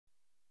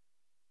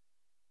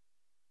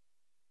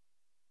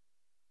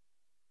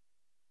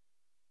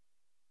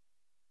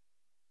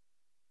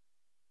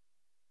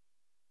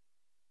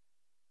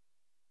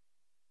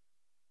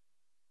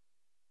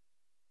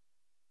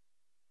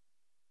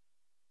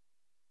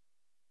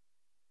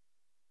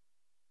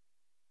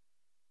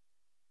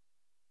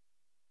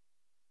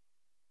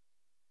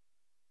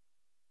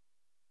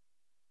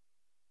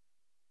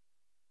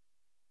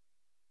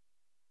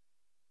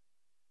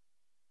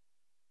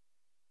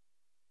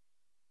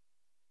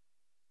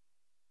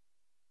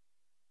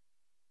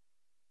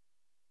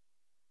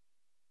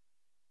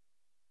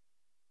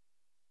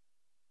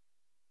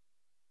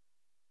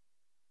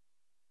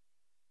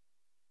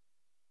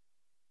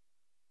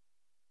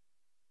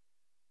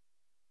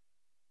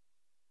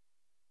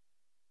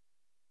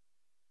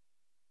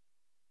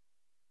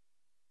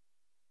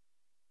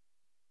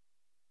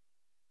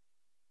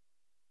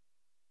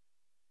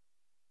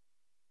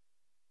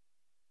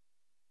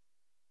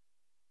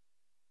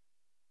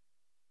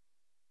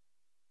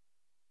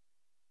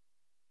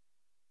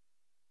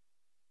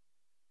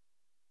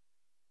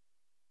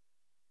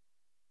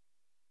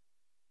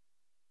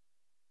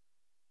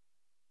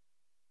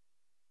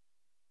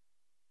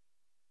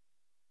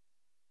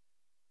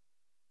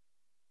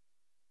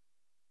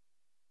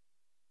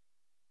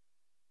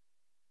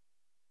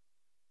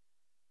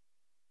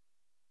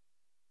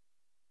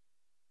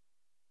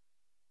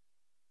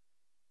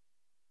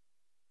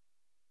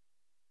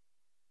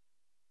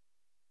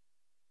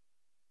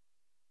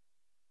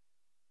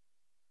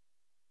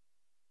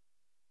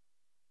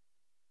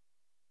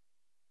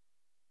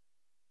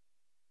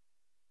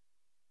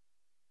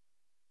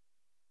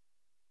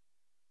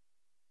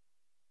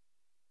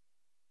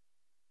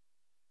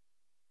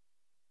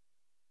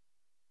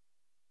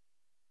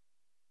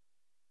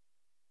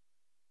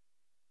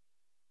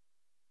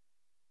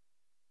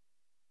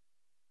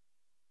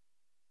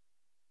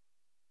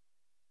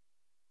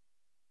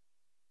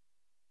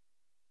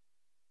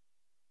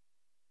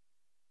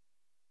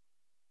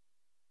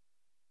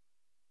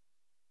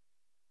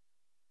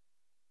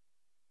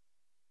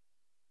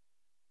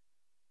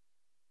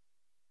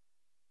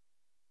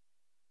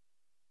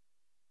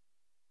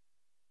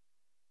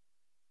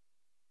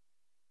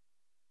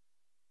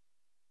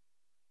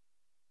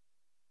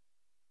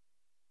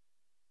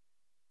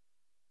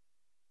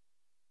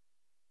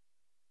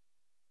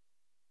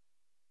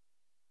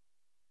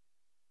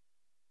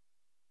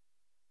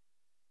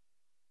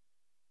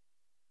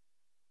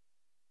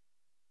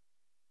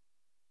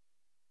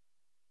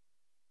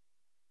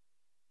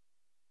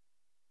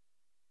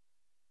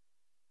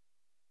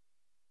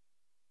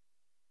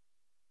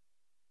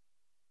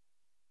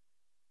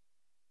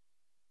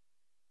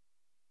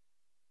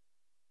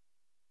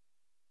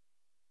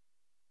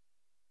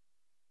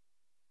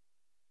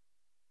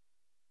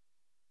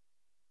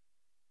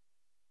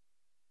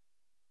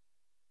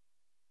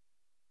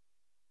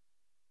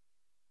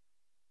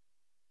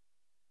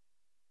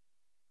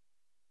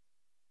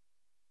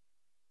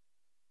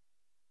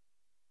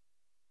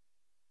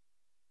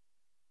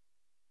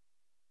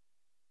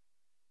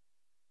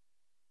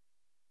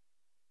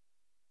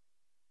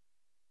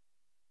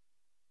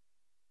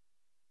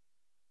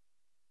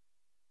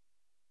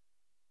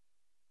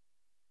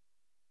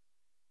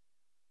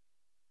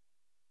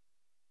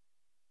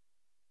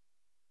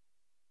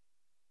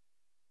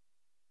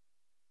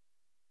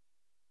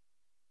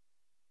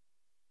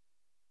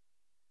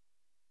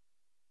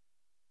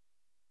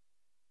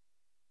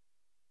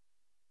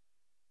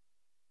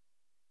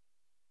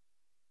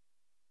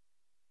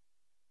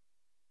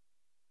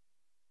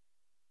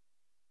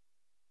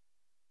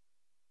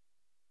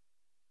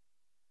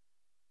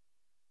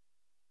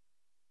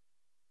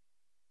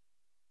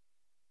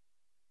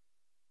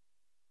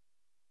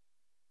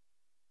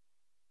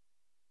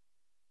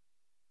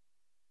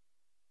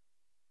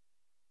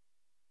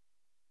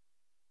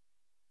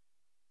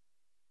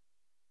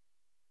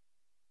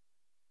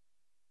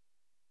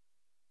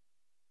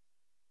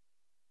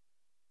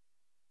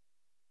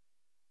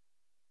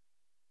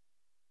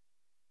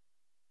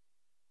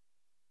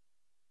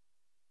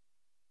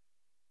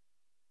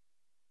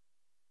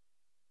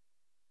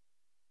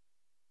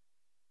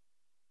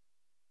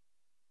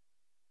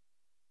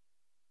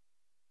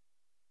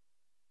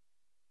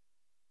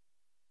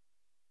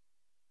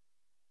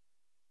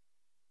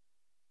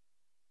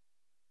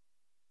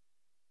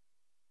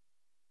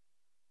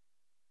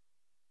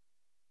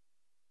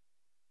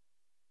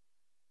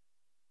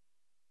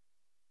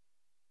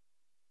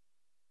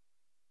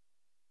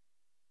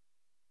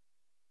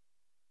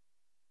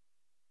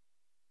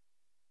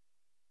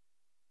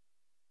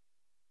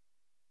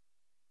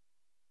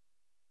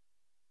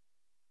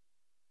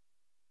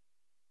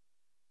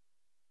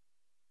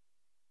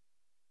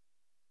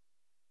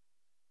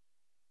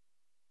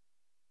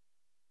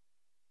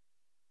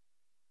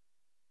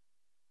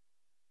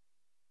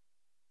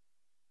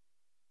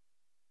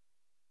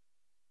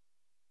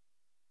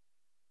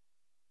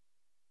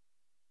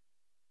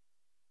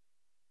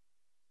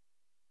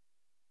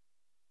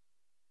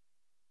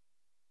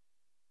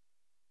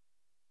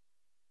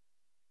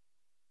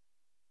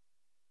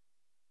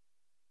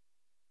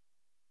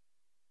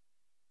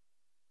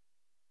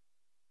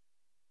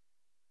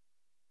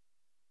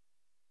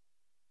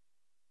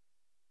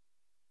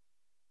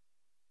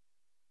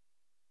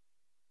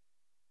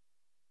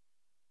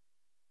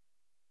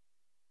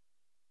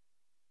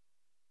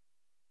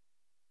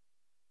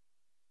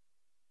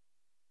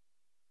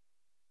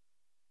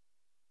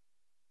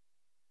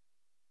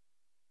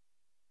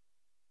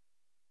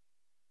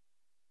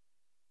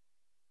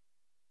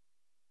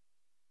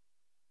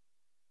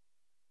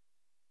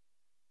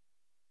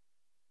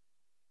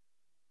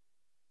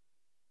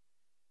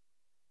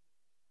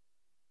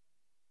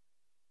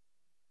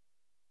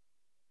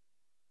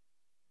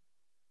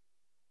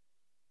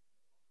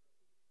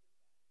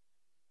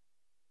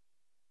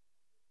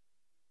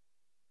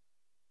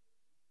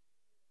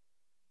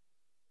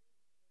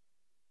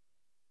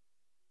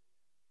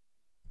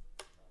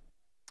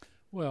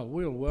Well,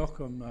 we'll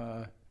welcome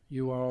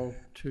you all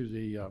to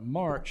the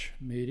March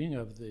meeting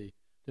of the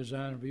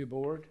Design Review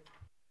Board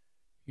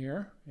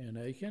here in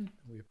Aiken.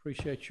 We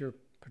appreciate your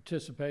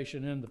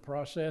participation in the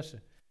process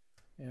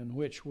in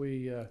which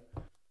we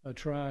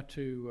try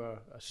to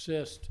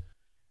assist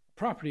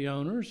property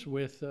owners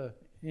with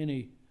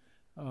any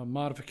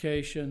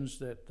modifications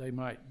that they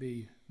might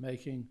be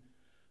making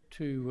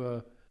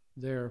to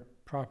their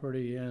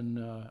property in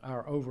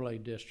our overlay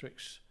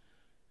districts.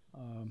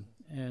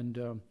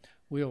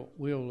 We'll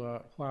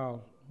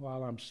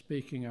while I'm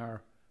speaking,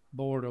 our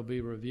board will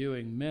be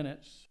reviewing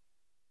minutes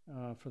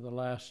for the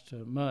last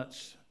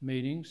month's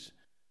meetings,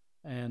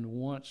 and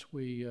once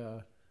we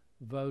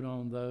vote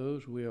on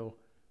those, we'll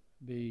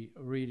be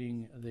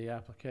reading the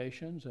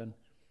applications, and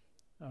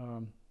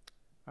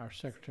our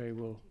secretary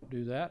will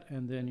do that,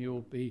 and then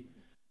you'll be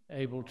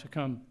able to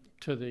come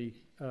to the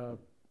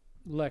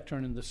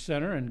lectern in the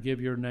center and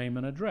give your name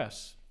and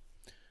address.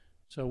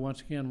 So once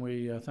again,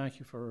 we thank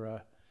you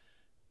for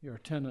your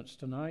attendance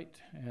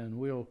tonight, and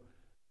we'll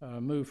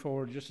move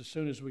forward just as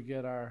soon as we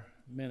get our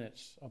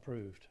minutes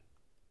approved.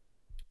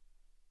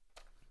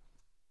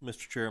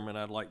 Mr. Chairman,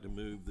 I'd like to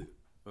move that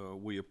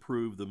we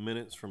approve the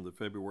minutes from the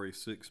February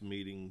 6th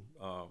meeting,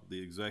 the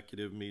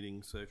executive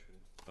meeting session,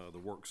 the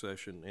work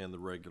session, and the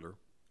regular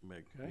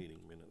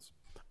meeting minutes.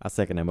 I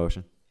second that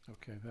motion.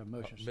 Okay, we have a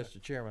motion.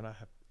 Mr. Chairman,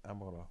 I'm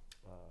going to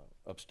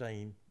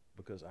abstain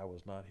because I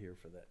was not here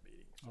for that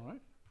meeting. So. All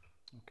right.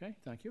 Okay,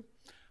 thank you.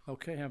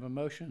 Okay, have a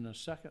motion and a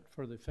second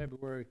for the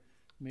February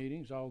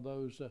meetings. All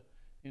those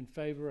in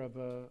favor of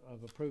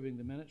approving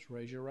the minutes,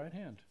 raise your right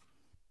hand.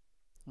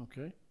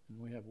 Okay, and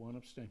we have one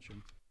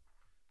abstention.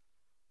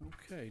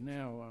 Okay,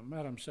 now,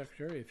 Madam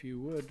Secretary, if you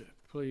would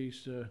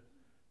please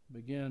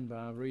begin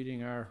by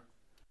reading our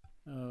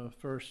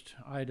first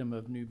item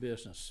of new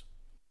business.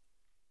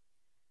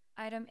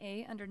 Item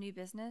A under new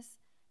business,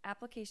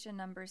 application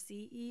number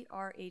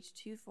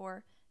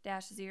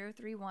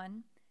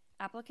CERH24-031.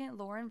 Applicant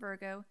Lauren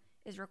Virgo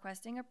is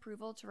requesting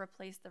approval to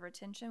replace the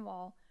retention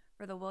wall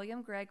for the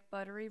William Gregg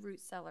Buttery root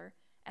cellar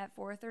at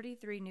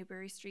 433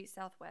 Newberry Street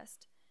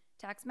Southwest,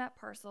 tax map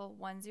parcel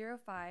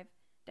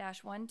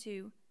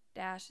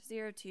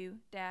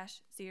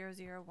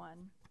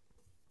 105-12-02-001.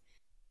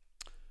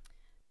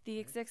 The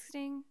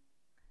existing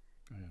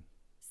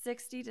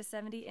 60 to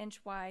 70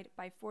 inch wide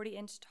by 40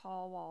 inch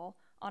tall wall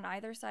on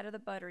either side of the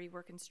Buttery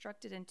were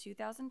constructed in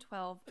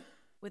 2012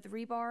 with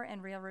rebar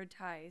and railroad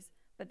ties,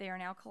 but they are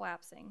now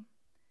collapsing.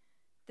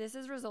 This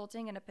is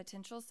resulting in a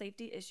potential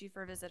safety issue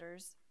for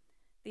visitors.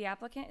 The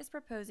applicant is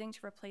proposing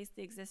to replace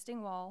the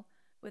existing wall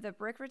with a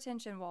brick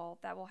retention wall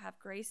that will have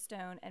gray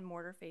stone and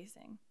mortar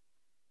facing.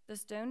 The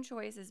stone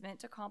choice is meant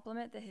to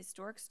complement the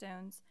historic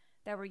stones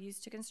that were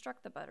used to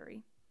construct the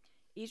Buttery.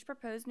 Each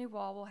proposed new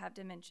wall will have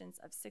dimensions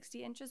of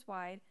 60 inches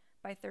wide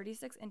by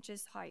 36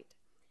 inches height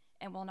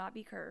and will not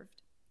be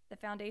curved. The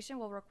foundation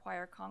will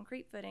require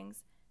concrete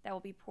footings that will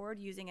be poured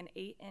using an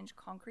 8-inch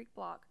concrete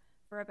block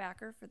for a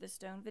backer for the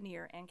stone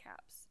veneer and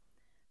caps.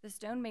 The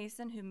stone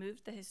mason who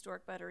moved the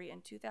historic Buttery in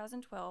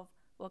 2012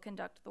 will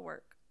conduct the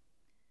work.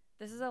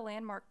 This is a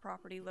landmark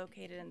property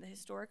located in the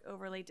Historic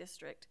Overlay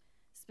District,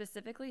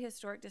 specifically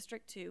Historic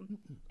District 2,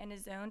 and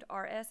is zoned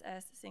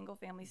RSS Single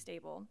Family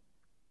Stable.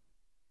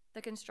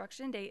 The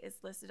construction date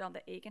is listed on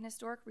the Aiken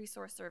Historic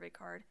Resource Survey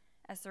card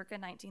as circa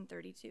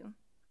 1932.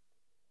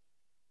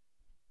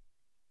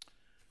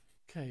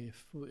 Okay,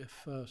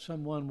 if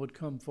someone would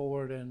come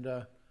forward and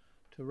to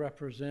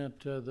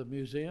represent the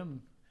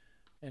museum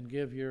and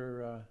give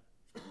your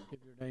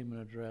name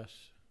and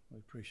address, we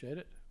appreciate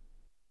it.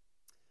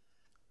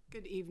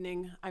 Good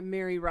evening. I'm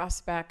Mary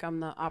Rossback. I'm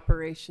the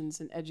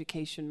Operations and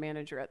Education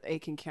Manager at the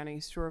Aiken County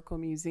Historical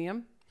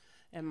Museum,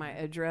 and my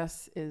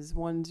address is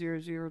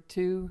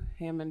 1002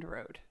 Hammond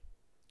Road.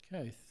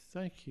 Okay,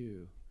 thank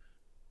you.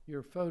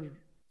 Your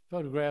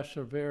photographs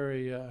are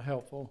very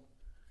helpful,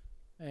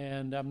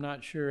 and I'm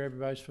not sure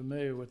everybody's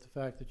familiar with the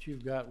fact that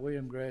you've got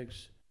William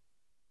Gregg's,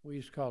 we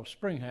used to call it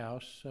Spring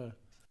House,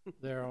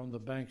 there on the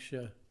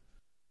Banksia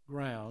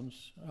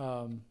grounds.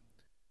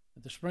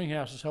 The spring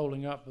house is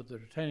holding up, but the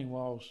retaining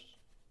walls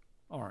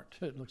aren't,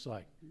 it looks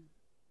like.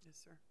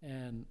 Yes, sir.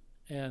 And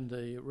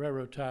the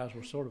railroad ties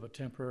were sort of a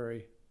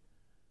temporary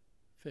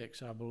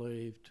fix, I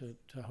believe, to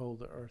hold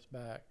the earth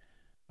back.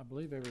 I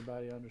believe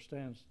everybody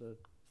understands the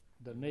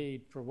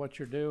need for what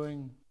you're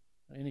doing.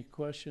 Any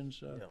questions?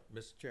 Yeah,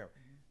 Mr. Chairman,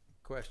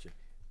 question.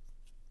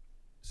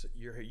 So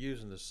you're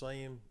using the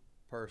same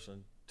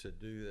person to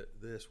do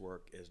this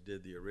work as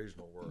did the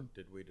original work.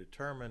 Did we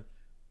determine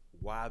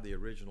why the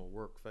original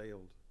work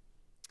failed?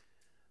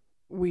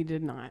 We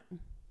did not.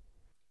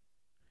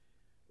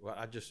 Well,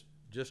 I just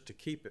to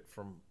keep it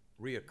from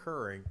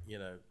reoccurring, you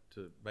know,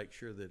 to make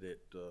sure that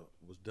it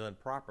was done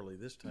properly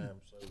this time,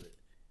 so that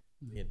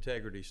the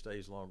integrity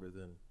stays longer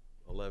than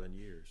 11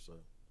 years.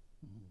 So,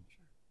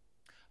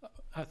 Sure.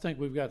 I think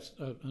we've got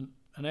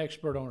an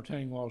expert on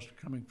retaining walls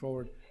coming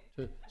forward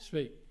to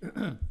speak.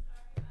 I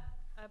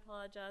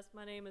apologize.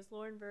 My name is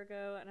Lauren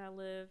Virgo, and I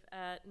live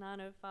at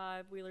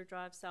 905 Wheeler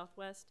Drive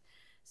Southwest.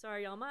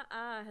 Sorry, y'all, my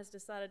eye has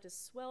decided to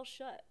swell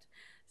shut.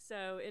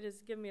 So it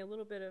has given me a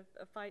little bit of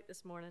a fight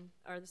this morning,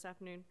 or this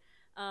afternoon.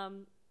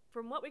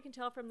 From what we can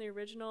tell from the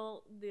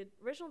original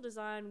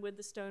design with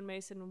the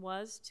stonemason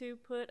was to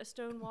put a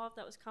stone wall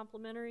that was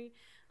complementary.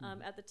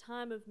 At the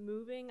time of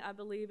moving, I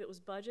believe it was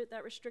budget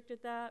that restricted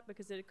that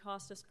because it had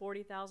cost us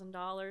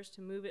 $40,000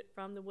 to move it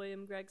from the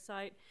William Gregg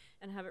site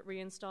and have it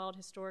reinstalled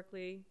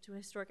historically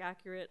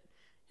accurate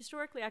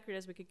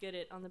as we could get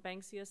it on the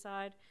Banksia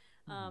side.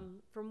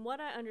 From what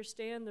I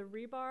understand, the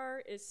rebar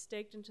is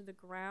staked into the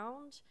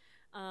ground,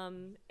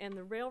 and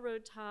the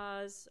railroad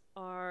ties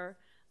are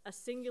a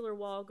singular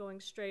wall going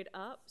straight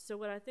up. So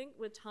what I think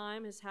with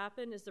time has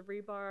happened is the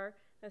rebar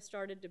has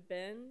started to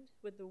bend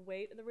with the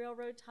weight of the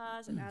railroad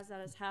ties, and as that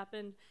has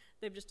happened,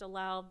 they've just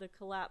allowed the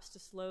collapse to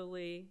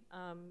slowly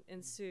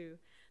ensue.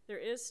 There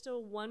is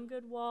still one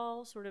good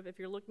wall, sort of if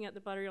you're looking at the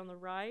Buttery on the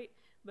right,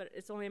 but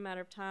it's only a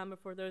matter of time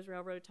before those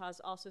railroad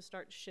ties also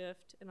start to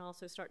shift and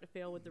also start to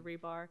fail with the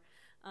rebar.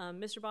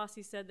 Mr.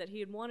 Bossy said that he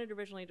had wanted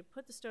originally to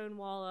put the stone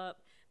wall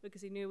up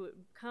because he knew it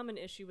would become an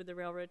issue with the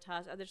railroad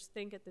ties. I just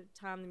think at the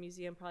time the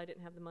museum probably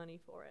didn't have the money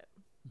for it.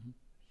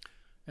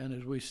 And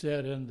as we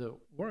said in the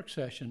work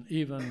session,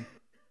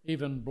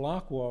 even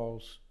block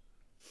walls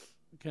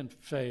can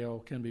fail,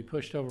 can be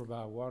pushed over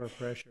by water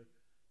pressure.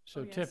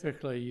 So yes,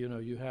 typically, you know,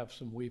 you have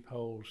some weep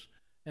holes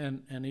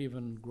and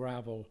even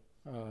gravel,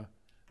 a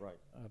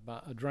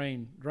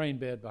drain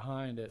bed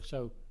behind it,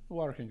 so the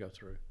water can go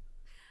through.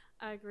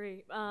 I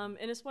agree. And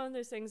it's one of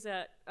those things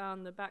that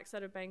on the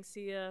backside of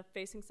Banksia,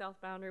 facing south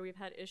boundary, we've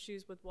had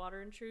issues with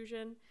water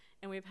intrusion,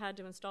 and we've had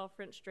to install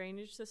French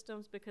drainage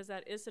systems because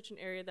that is such an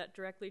area that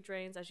directly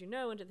drains, as you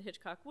know, into the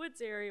Hitchcock Woods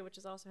area, which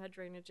has also had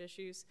drainage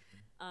issues.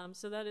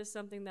 So that is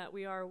something that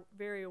we are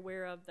very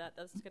aware of,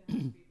 that's going to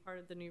have to be part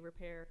of the new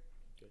repair.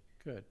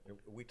 Good. And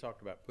we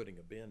talked about putting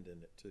a bend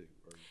in it too.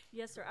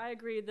 Yes, sir, I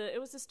agree.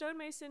 It was the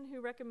stonemason who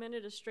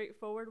recommended a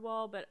straightforward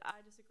wall, but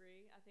I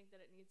disagree. I think that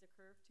it needs a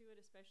curve to it,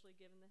 especially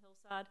given the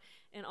hillside,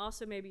 and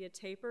also maybe a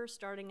taper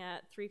starting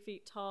at 3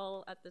 feet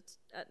tall at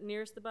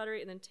nearest the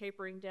Buttery, and then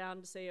tapering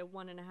down to say a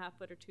 1.5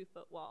 foot or 2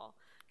 foot wall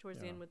towards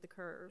the end with the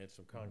curve. And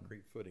some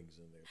concrete footings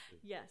in there too.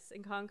 Yes,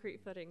 and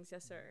concrete footings.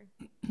 Yes, sir.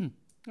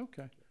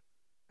 Okay,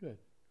 good.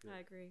 I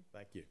agree.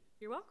 Thank you.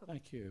 You're welcome.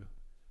 Thank you.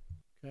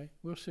 Okay,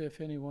 we'll see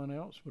if anyone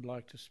else would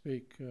like to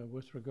speak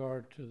with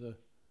regard to the,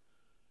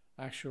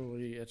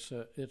 actually, it's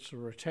a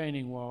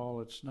retaining wall.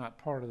 It's not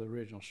part of the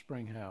original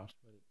spring house,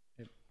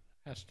 but it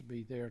has to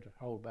be there to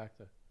hold back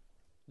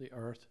the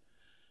earth.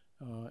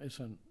 It's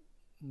an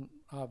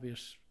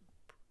obvious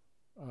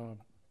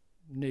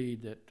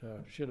need that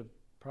should have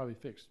probably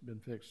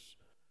been fixed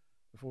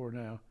before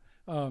now.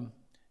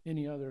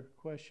 Any other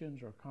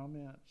questions or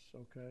comments?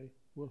 Okay,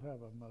 we'll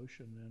have a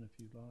motion then if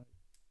you'd like.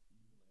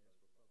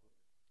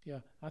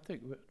 Yeah, I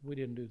think we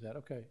didn't do that.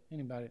 Okay,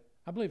 anybody?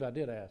 I believe I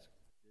did ask.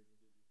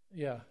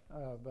 Yeah,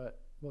 but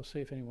we'll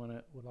see if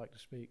anyone would like to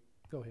speak.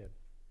 Go ahead.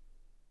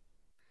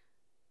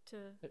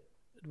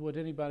 Would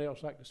anybody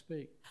else like to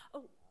speak?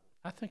 Oh.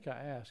 I think I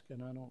asked,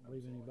 and I don't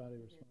believe anybody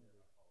responded.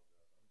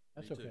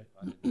 That's okay.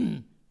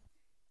 Since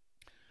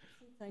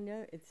I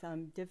know it's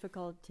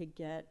difficult to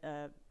get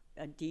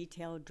a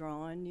detailed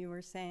drawing, you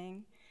were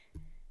saying,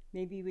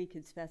 maybe we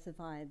could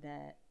specify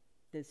that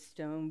the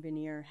stone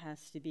veneer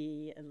has to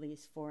be at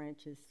least 4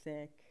 inches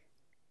thick,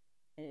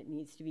 and it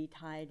needs to be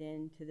tied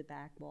into the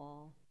back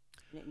wall,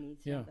 and it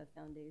needs to have a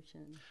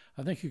foundation.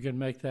 I think you can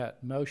make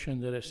that motion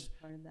that it's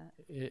part of that.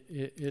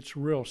 It's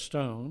real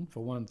stone,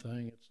 for one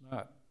thing. It's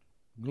not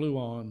glue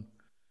on,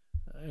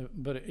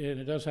 but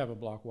it does have a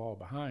block wall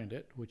behind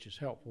it, which is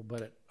helpful,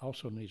 but it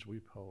also needs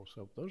weep holes.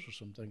 So those are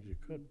some things you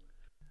could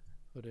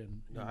put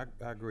in. No,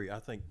 I agree. I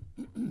think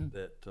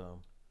that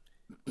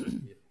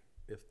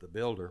if the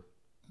builder,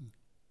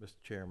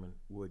 Mr. Chairman,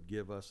 would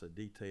give us a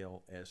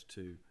detail as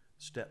to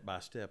step by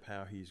step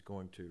how he's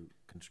going to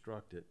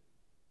construct it,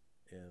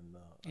 and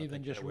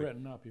even just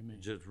written up, you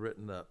mean? Just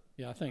written up.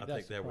 Yeah, I think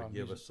that's the that problem. would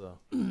give us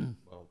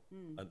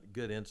a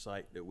good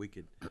insight that we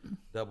could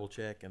double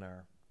check, and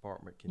our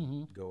department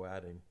can go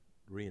out and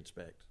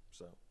re-inspect.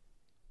 So.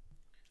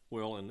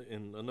 Well, and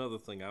another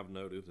thing I've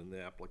noted in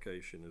the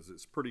application is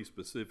it's pretty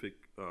specific.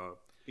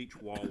 Each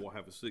wall will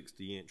have a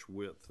 60-inch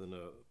width and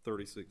a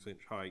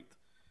 36-inch height.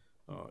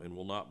 And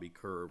will not be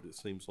curved. It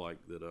seems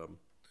like that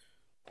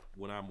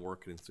when I'm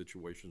working in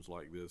situations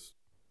like this,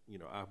 you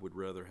know, I would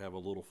rather have a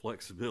little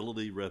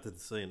flexibility rather than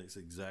saying it's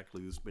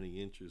exactly this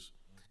many inches.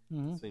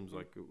 It seems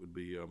like it would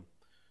be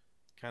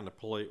kind of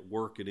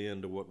work it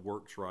into what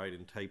works right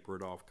and taper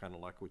it off, kind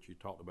of like what you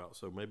talked about.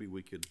 So maybe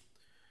we could,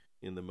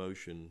 in the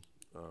motion,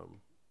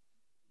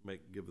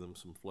 give them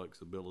some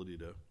flexibility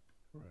to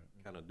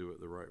kind of do it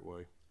the right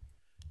way.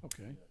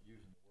 Okay.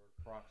 Using the word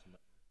approximate.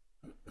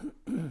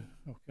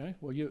 Okay.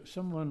 Well,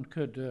 someone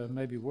could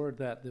maybe word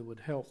that would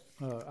help.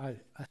 I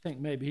think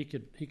maybe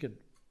he could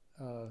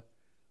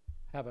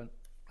have a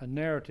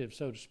narrative,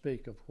 so to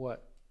speak, of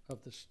what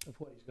he's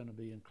going to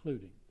be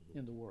including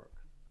in the work,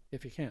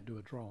 if he can't do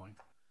a drawing.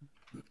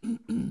 I'd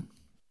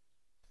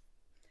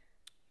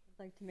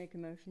like to make a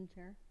motion,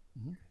 Chair.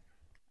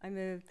 I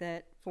move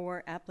that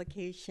for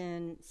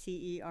application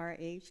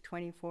CERH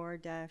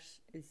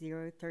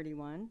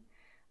 24-031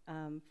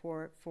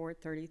 for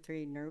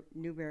 433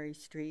 Newberry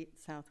Street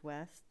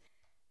Southwest,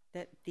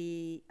 that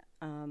the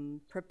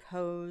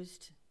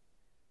proposed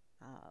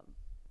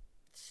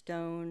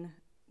stone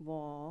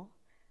wall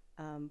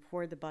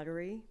for the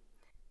Buttery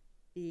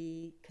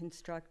be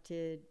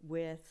constructed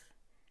with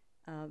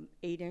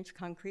 8-inch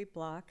concrete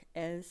block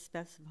as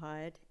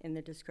specified in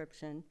the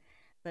description,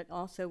 but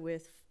also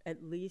with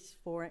at least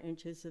 4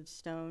 inches of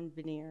stone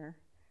veneer,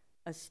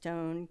 a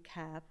stone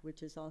cap,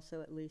 which is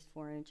also at least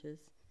 4 inches.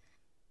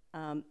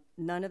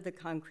 None of the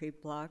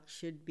concrete block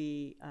should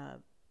be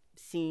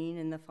seen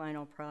in the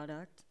final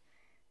product,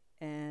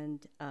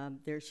 and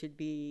there should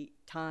be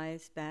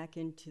ties back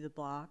into the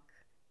block,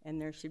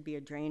 and there should be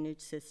a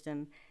drainage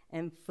system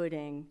and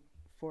footing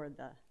for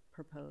the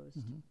proposed.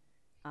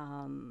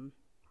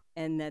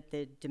 And that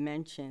the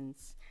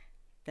dimensions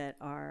that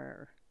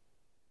are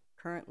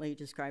currently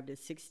described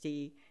as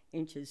 60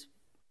 inches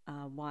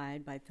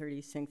wide by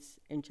 36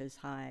 inches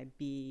high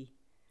be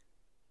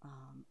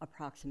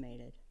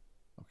approximated.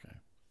 Okay,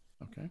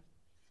 okay,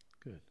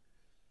 good.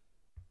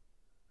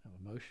 Have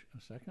a motion,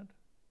 a second?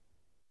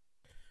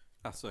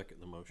 I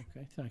second the motion.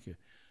 Okay, thank you.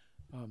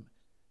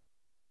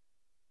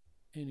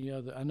 Any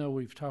other, I know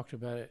we've talked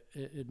about it,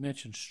 it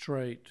mentioned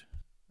straight,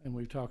 and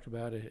we've talked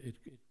about it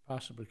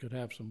possibly could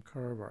have some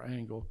curve or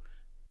angle.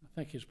 I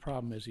think his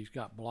problem is he's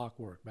got block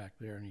work back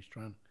there and he's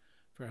trying to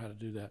figure out how to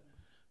do that,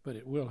 but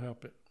it will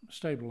help it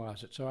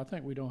stabilize it. So I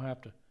think we don't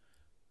have to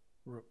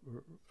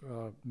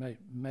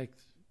make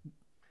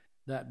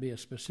that be a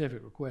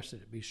specific request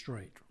that it be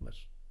straight.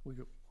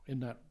 Would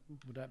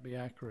that be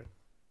accurate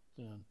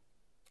then?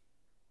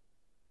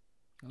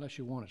 Unless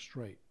you want it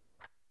straight.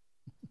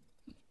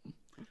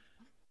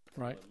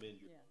 Right?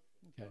 Yeah.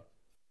 Okay.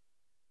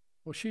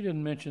 Well, she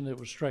didn't mention that it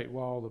was straight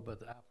wall, but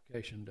the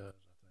application does, I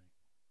think.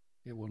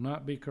 It will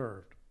not be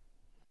curved.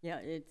 Yeah,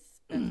 it's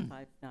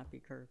specified not be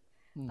curved.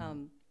 Hmm. I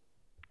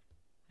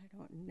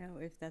don't know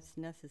if that's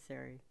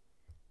necessary.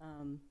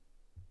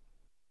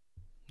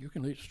 You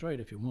can leave it straight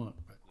if you want,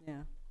 but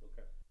Yeah.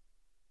 Okay.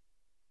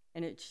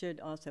 And it should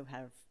also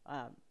have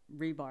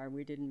rebar.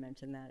 We didn't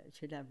mention that. It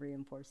should have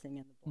reinforcing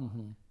in the block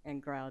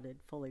and grouted,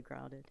 fully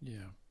grouted.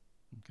 yeah.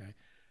 Okay.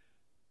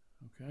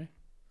 Okay.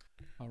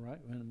 All right.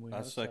 And we I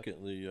have a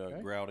second the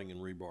Okay. grouting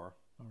and rebar.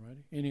 All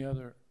righty. Any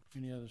other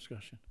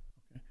discussion?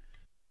 Okay.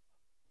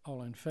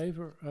 All in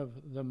favor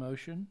of the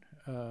motion,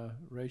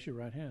 raise your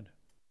right hand.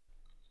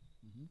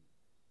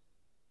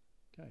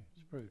 Okay,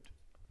 it's approved.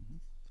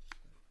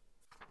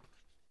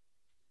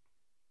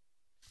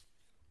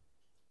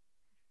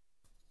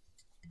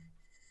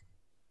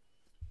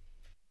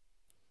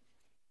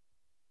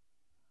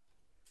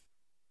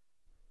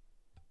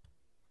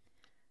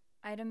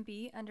 Item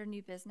B under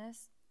new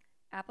business,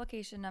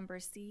 application number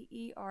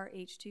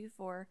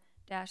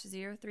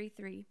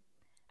CERH24-033.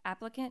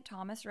 Applicant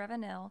Thomas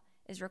Ravenel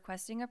is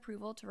requesting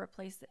approval to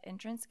replace the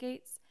entrance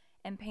gates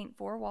and paint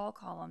 4 wall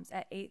columns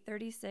at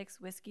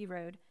 836 Whiskey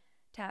Road,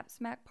 tap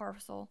smack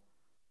parcel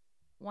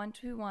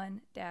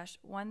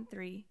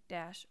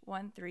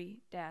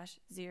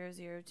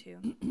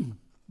 121-13-13-002.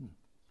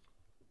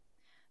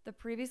 The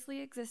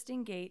previously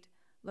existing gate,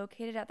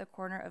 located at the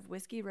corner of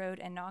Whiskey Road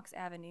and Knox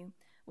Avenue,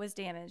 was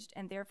damaged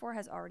and therefore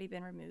has already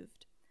been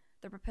removed.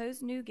 The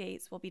proposed new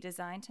gates will be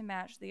designed to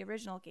match the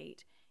original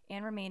gate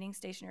and remaining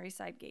stationary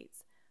side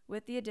gates,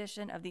 with the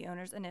addition of the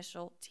owner's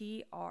initial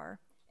TR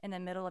in the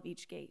middle of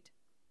each gate.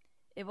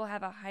 It will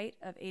have a height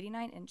of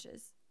 89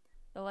 inches.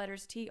 The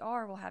letters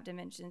TR will have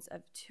dimensions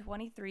of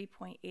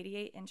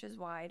 23.88 inches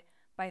wide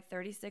by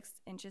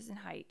 36 inches in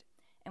height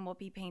and will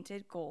be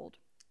painted gold.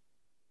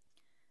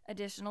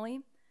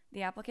 Additionally,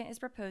 the applicant is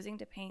proposing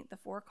to paint the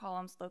 4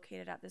 columns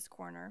located at this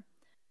corner.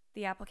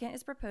 The applicant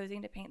is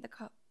proposing to paint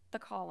the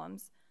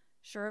columns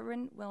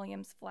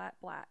Sherwin-Williams flat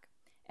black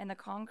and the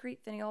concrete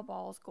finial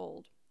balls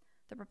gold.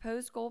 The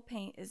proposed gold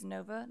paint is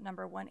Nova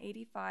number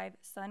 185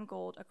 Sun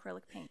Gold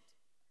acrylic paint.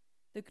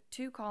 The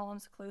 2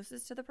 columns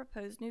closest to the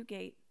proposed new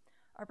gate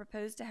are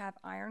proposed to have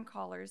iron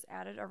collars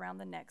added around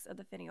the necks of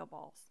the finial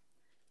balls.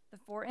 The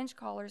 4-inch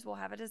collars will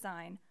have a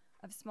design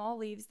of small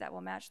leaves that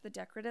will match the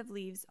decorative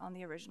leaves on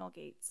the original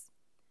gates.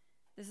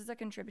 This is a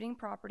contributing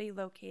property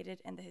located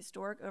in the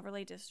Historic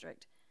Overlay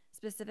District,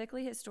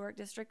 specifically Historic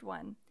District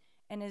 1,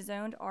 and is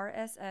zoned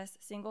RSS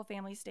Single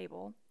Family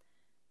Stable.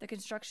 The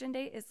construction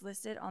date is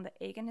listed on the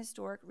Aiken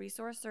Historic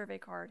Resource Survey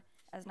card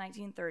as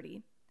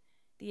 1930.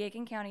 The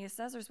Aiken County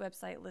Assessor's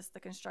website lists the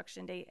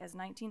construction date as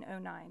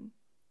 1909.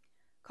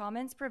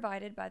 Comments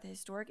provided by the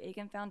Historic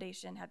Aiken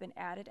Foundation have been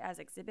added as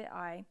Exhibit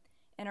I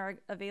and are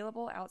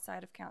available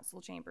outside of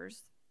council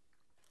chambers.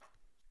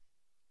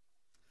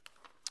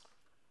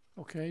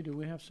 Okay, do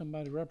we have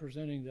somebody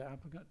representing the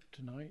applicant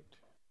tonight?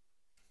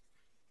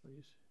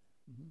 Please.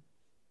 Hi.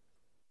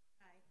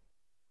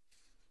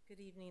 Good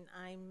evening.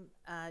 I'm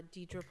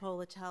Deidre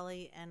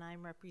Politelli, and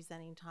I'm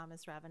representing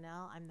Thomas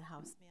Ravenel. I'm the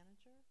house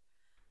manager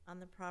on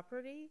the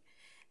property.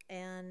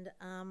 And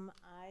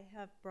I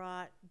have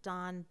brought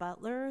Don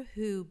Butler,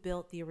 who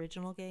built the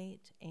original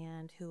gate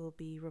and who will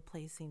be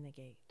replacing the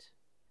gate.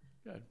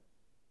 Good.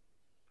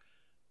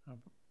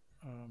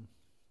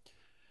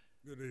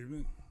 Good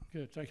evening.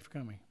 Good, thank you for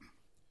coming.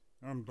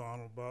 I'm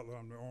Donald Butler.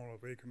 I'm the owner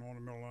of Aiken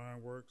Ornamental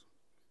Line Works.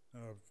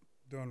 I've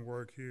done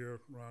work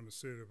here around the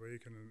city of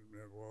Aiken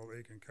and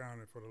Aiken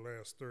County for the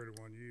last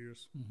 31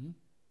 years. Mm-hmm.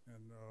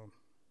 And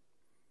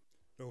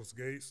those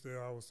gates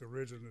there, I was the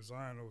original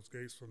designer of those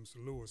gates from Sir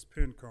Louis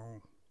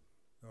Pincone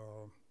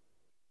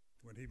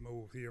when he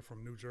moved here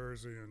from New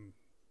Jersey and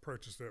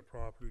purchased that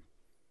property.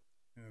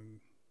 And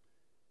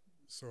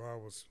so I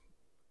was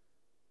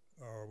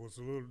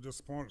a little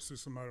disappointed to see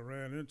somebody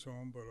ran into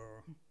him, but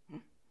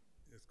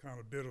it's kind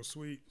of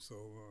bittersweet. So,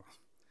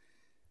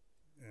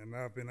 and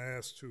I've been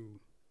asked to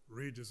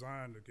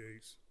redesign the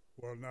gates.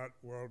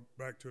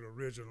 Back to the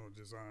original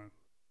design.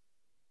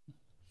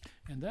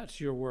 And that's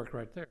your work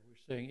right there.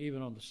 We're saying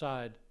even on the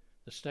side,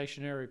 the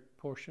stationary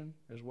portion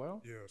as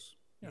well? Yes.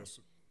 Yeah. Yes,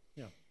 sir.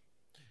 Yeah.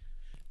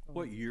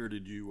 What year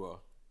did you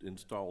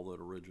install that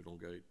original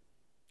gate?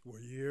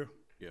 What year?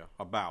 Yeah,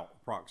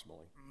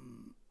 approximately.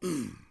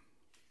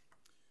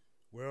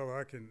 Well,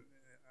 I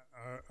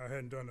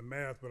hadn't done the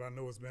math, but I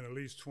know it's been at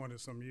least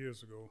 20-some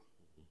years ago.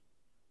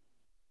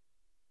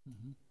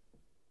 Mm-hmm.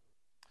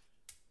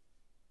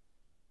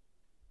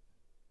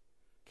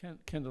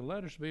 Can the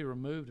letters be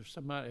removed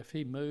if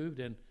he moved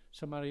and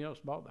somebody else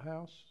bought the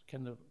house?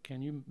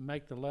 Can you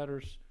make the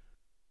letters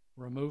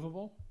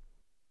removable,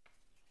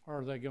 or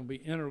are they going to be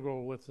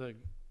integral with the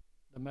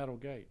metal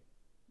gate?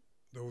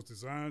 Those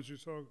designs you're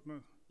talking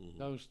about? Mm-hmm.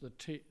 Those the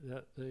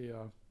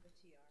TR.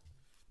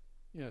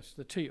 Yes,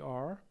 the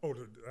TR. Oh,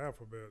 the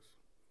alphabets.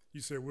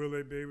 You said, will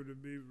they be able to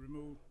be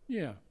removed?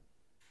 Yeah.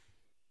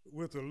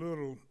 With a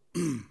little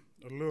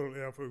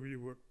effort,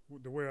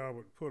 the way I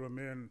would put them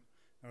in,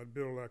 I'd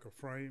build like a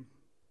frame,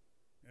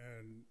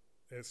 and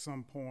at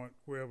some point,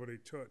 wherever they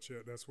touch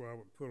it, that's where I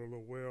would put a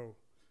little well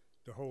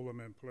to hold them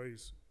in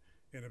place.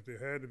 And if they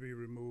had to be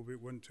removed, it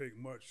wouldn't take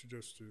much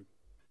just to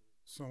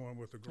someone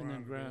with a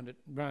grinder. And then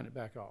grind it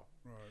back off.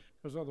 Right.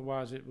 Because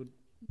otherwise it would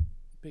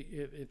be,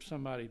 if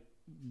somebody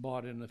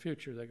bought it in the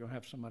future, they're going to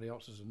have somebody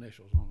else's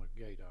initials on the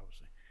gate,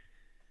 obviously.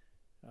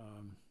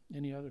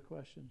 Any other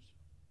questions?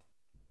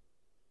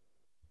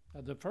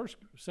 The first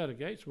set of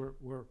gates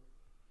were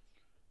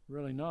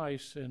really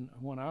nice, and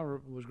when I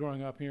was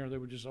growing up here, they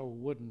were just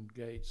old wooden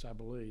gates, I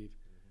believe.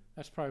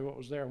 That's probably what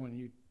was there when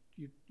you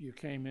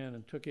came in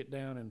and took it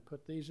down and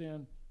put these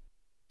in.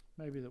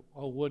 Maybe the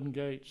old wooden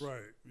gates. Right.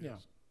 Yes. Yeah.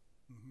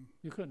 Mm-hmm.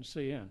 You couldn't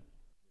see in.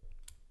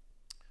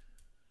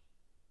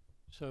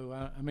 So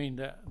I mean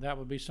that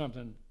would be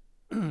something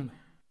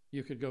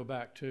you could go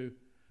back to.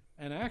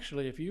 And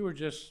actually, if you were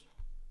just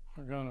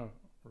going to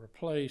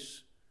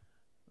replace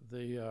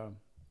the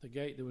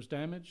gate that was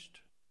damaged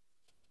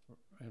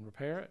and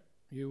repair it,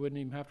 you wouldn't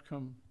even have to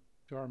come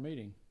to our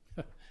meeting.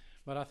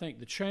 But I think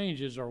the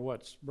changes are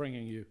what's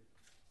bringing you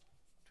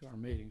to our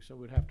meeting, so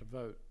we'd have to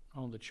vote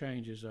on the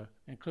changes,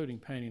 including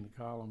painting the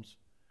columns.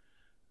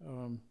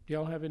 Do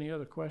y'all have any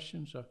other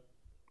questions?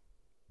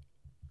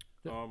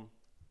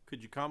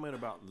 Could you comment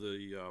about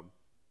the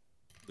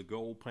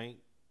gold paint?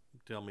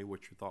 Tell me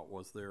what your thought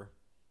was there.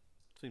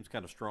 Seems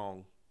kind of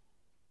strong.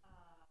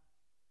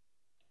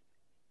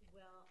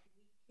 Well,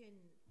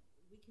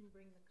 we can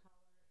bring the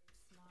color.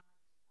 It's not.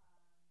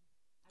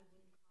 I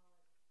wouldn't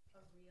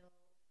call it a real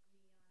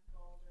neon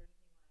gold or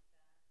anything like that.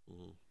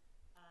 Mm-hmm.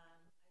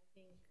 I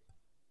think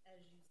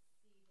as you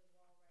see the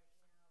wall right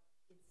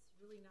now, it's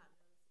really not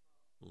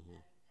noticeable.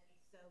 Mm-hmm. And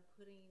so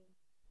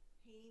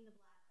painting the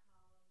black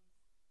columns,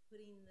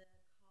 putting the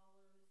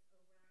collars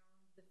around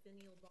the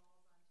finial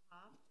balls on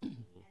top, and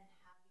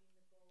having the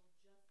gold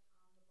just on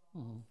the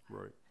balls,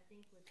 Right. I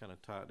think would Kind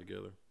of tie it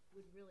together.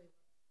 would really.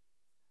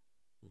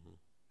 Mm-hmm.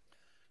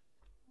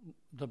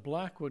 The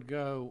black would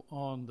go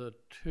on the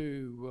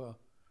two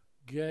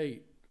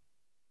gate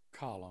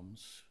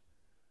columns,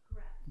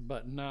 Correct.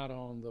 but not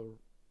on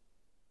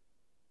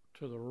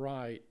to the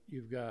right.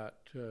 You've got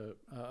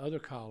other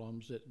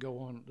columns that go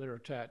on that are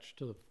attached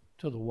to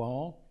the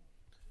wall.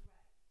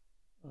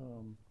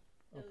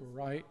 Upper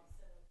right.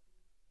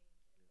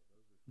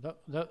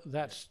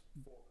 That's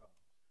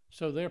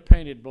so they're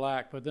painted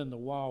black, but then the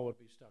wall would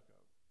be stucco.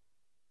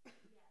 Yes,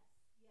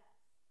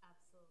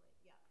 absolutely,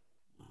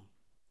 yeah.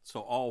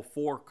 So all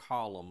four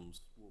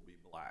columns will be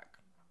black,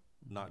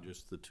 not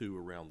just the two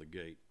around the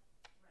gate.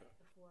 Right,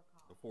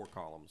 The four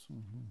columns.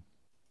 Mm-hmm.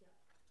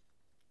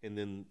 And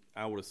then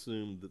I would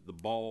assume that the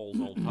balls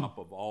on top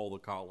of all the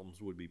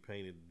columns would be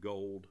painted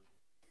gold.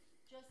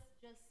 It's just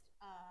the two.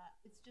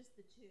 It's just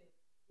the two.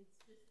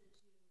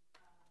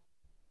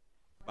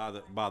 By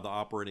the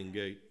operating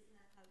gate. Isn't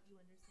that how you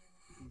understand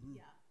it? Mm-hmm.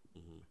 Yeah.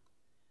 Mm-hmm.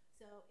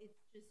 So it's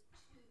just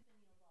two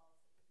finial balls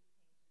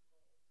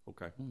that would be painted gold.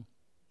 Okay.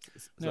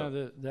 Now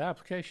the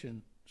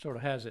application sort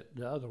of has it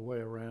the other way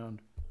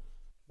around,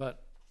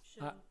 but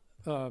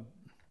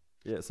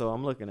yeah. So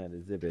I'm looking at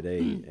Exhibit A,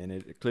 and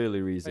it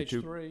clearly reads page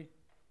 3.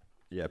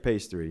 Yeah,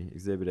 page 3,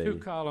 Exhibit A. Two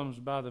columns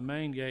by the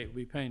main gate will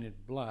be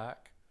painted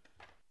black,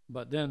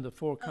 But then the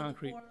four Oh,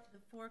 concrete,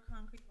 the four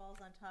concrete balls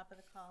on top of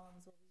the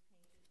columns will be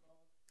painted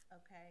gold,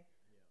 okay?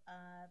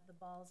 The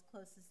balls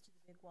closest to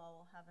the big wall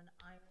will have an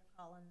iron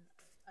column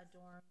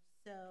adorned,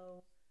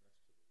 so,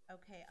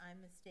 okay, I'm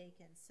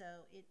mistaken.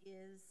 So it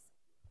is,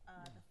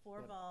 the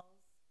four balls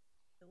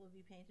that will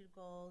be painted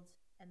gold,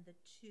 and the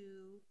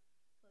two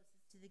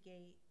closest to the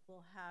gate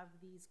will have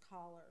these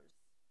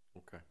collars,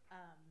 Okay,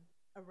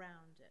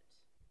 around it.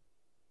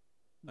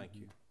 thank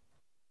you.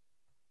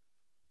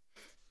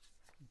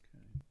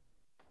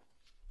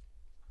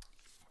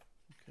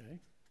 okay.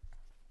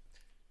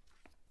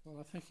 Well,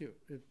 I think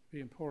it'd be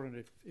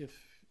important if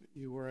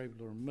you were able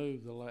to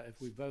remove if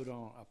we vote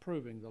on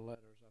approving the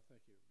letters, I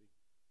think it would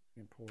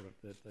be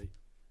important that they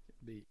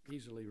be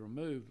easily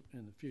removed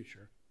in the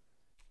future.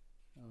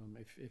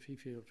 If he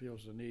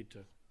feels the need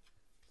to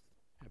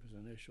have his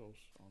initials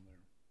on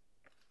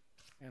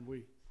there. And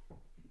we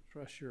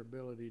trust your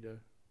ability to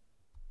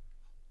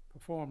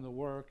perform the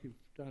work. You've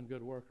done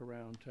good work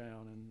around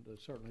town, and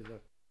certainly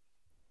the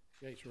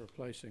gates we're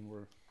replacing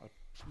were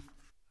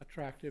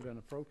attractive and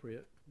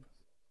appropriate.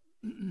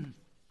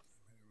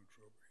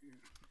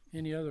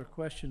 Any other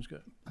questions,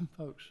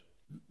 folks?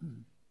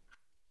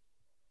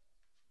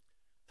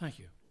 Thank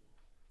you.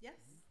 Yes,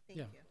 thank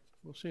Yeah. you.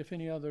 We'll see if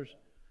any others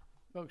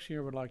folks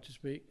here would like to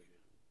speak.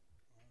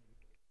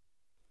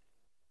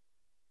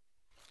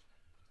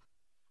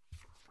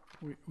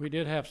 We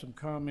did have some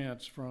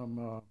comments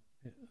from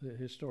the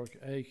historic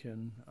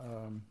Aiken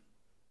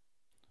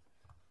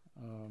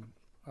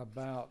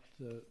about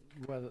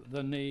whether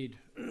the need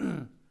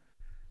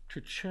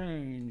to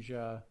change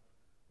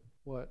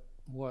what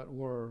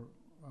were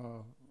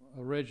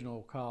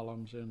original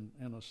columns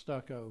in a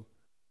stucco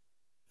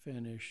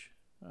finish,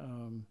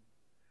 and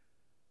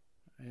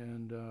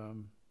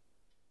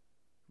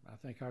I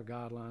think our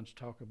guidelines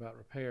talk about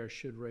repairs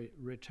should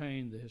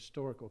retain the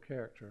historical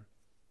character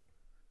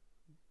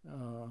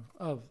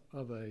of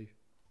a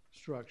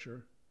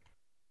structure,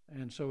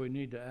 and so we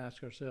need to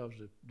ask ourselves,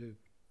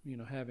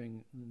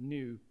 having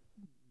new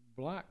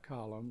black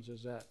columns,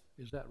 is that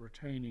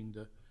retaining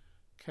the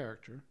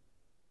character?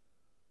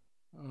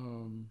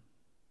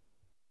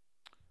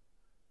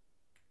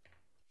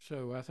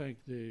 So I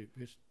think the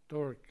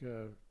historic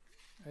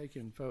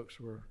Aiken folks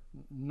were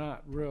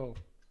not real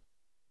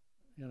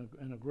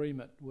in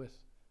agreement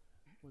with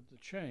the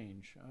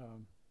change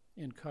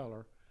in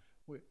color.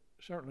 We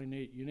certainly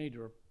need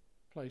to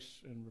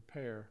replace and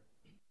repair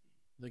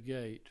the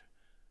gate.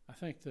 I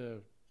think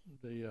the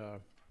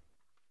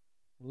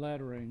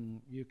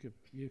lettering, you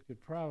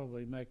could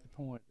probably make the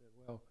point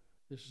that, well,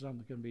 this is something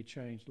that can be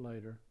changed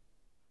later.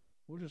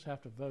 We'll just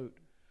have to vote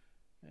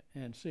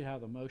and see how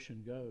the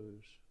motion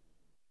goes.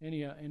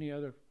 Any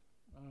other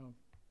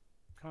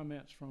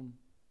comments from?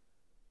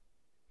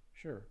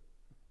 Sure,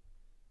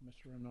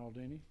 Mr.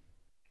 Rinaldini.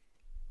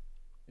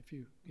 If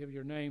you give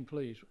your name,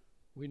 please.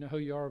 We know who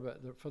you are,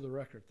 but for the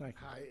record, thank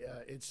you. Hi,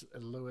 it's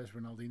Louis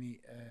Rinaldini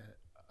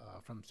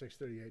from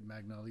 638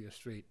 Magnolia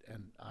Street,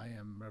 and I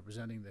am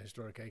representing the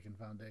Historic Aiken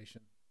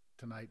Foundation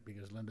tonight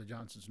because Linda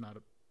Johnson's not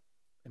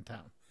in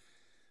town.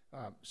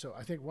 So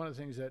I think one of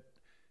the things that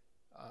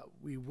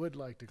we would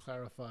like to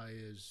clarify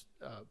is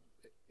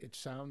it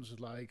sounds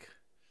like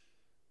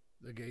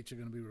the gates are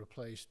going to be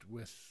replaced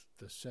with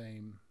the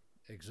same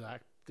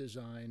exact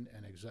design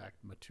and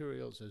exact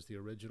materials as the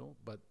original,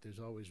 but there's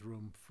always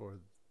room for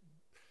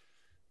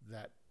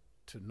that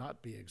to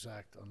not be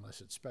exact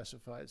unless it's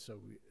specified.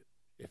 So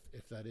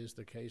if that is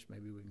the case,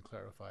 maybe we can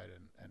clarify it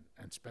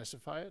and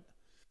specify it.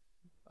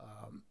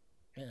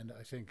 And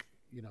I think,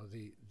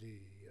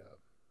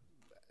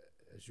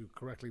 as you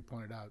correctly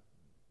pointed out,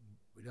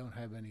 we don't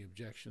have any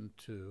objection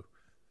to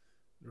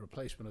the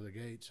replacement of the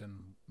gates,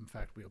 and in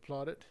fact we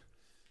applaud it.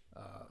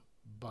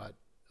 But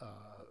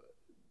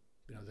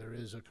there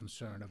is a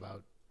concern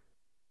about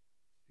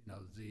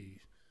the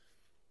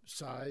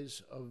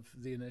size of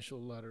the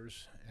initial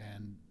letters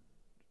and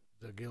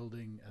the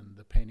gilding and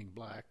the painting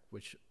black,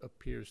 which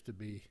appears to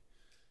be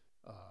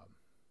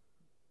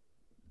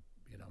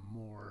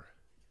more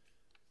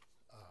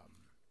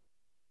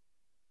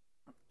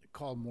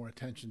call more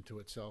attention to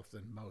itself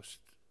than most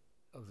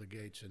of the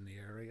gates in the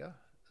area,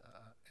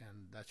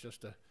 and that's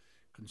just a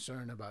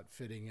concern about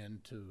fitting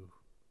into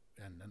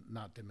and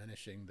not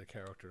diminishing the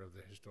character of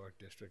the historic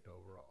district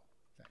overall.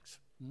 Thanks.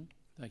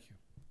 Thank you.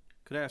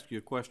 Could I ask you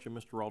a question,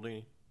 Mr.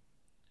 Raldini?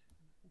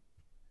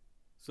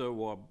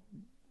 So,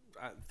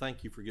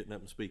 thank you for getting up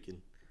and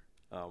speaking.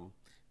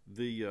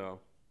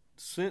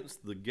 Since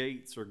the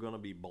gates are going to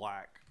be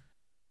black,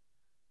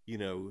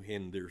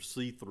 and they're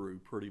see-through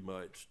pretty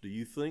much, do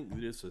you think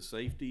that it's a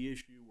safety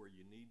issue where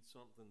you need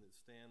something that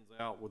stands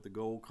out with the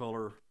gold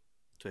color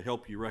to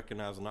help you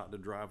recognize not to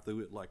drive through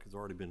it like it's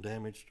already been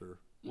damaged, or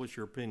what's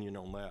your opinion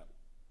on that?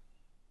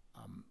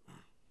 I'm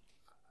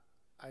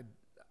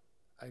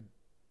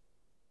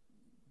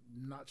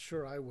not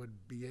sure I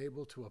would be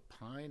able to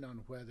opine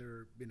on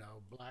whether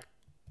black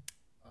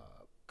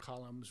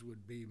columns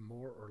would be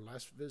more or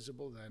less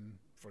visible than,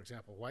 for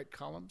example, white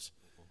columns.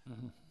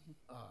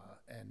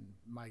 And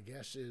my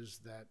guess is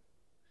that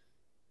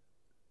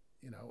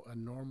you know, a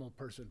normal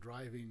person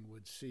driving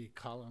would see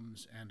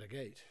columns and a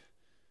gate.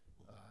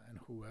 And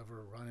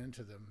whoever run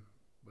into them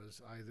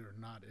was either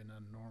not in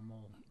a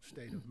normal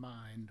state of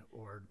mind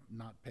or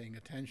not paying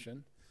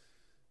attention,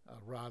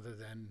 rather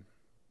than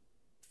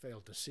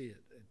fail to see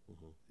it.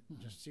 It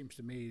just seems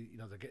to me, you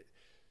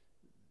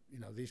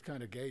know, these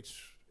kind of gates,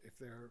 if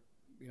they're,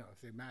 you know, if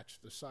they match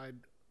the side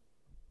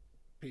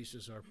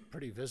pieces, are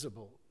pretty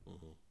visible,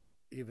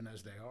 even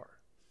as they are.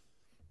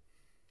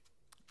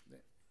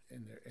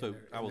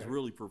 I was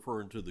really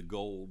referring to the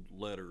gold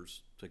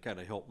letters to kind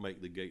of help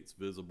make the gates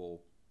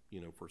visible, you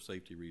know, for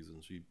safety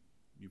reasons. You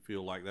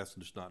feel like that's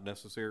just not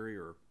necessary,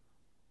 or?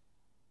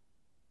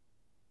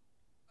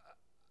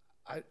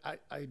 I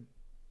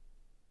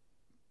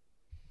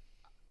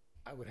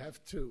would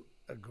have to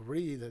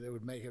agree that it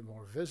would make it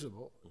more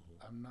visible.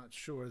 I'm not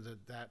sure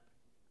that that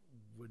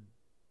would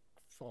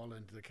fall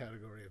into the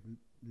category of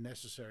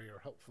necessary or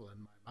helpful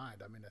in my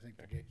mind. I mean, I think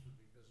the gates would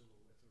be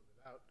visible with or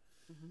without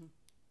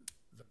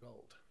the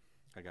gold.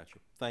 I got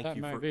you. Thank That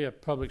you. might be a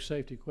public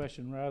safety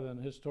question rather than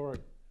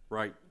historic.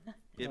 Right.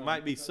 It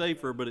might be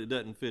safer, but it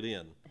doesn't fit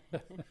in.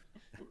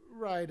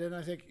 Right, and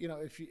I think, you know,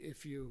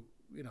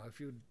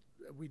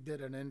 we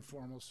did an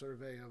informal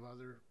survey of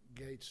other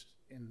gates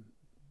in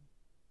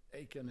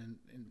Aiken and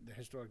in the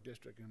historic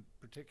district in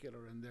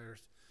particular, and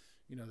there's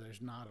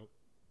not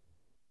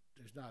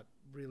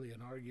really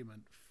an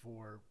argument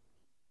for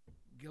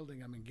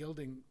gilding. I mean,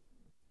 gilding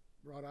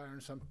wrought iron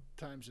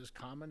sometimes is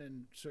common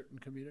in certain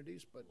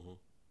communities, but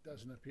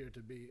doesn't appear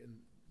to be in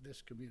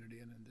this community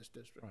and in this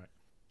district. Right.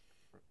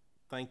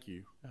 Thank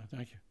you.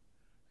 Thank you.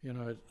 You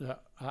know,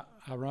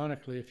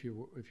 ironically, if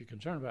you're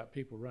concerned about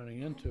people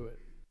running into it,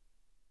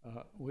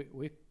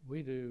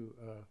 we do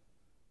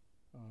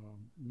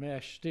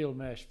steel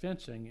mesh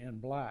fencing in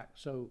black,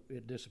 so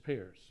it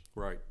disappears.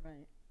 Right.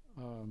 Right.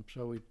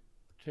 So we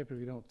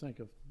typically don't think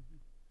of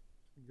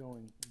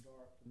going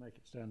dark to make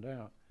it stand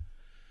out.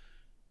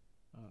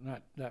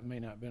 That may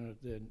not have been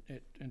the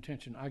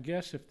intention. I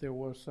guess if there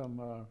was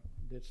some,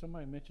 did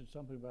somebody mention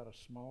something about a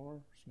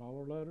smaller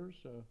letters?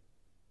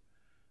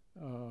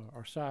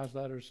 Or size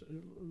letters.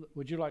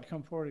 Would you like to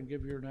come forward and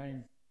give your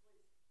name,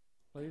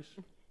 please?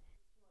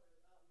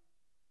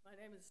 My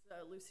name is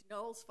Lucy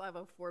Knowles,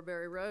 504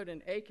 Berry Road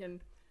in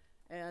Aiken,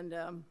 and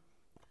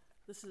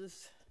this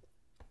is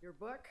your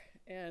book,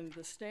 and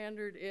the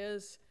standard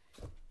is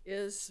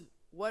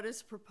what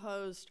is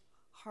proposed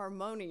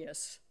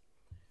harmonious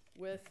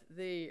with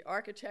the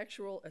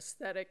architectural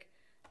aesthetic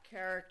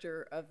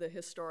character of the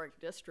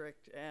historic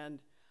district, and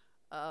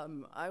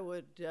I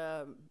would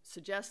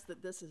suggest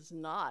that this is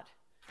not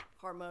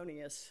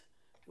harmonious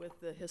with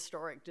the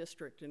historic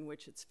district in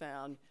which it's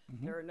found.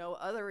 There are no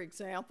other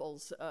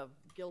examples of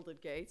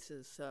gilded gates,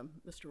 as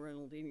Mr.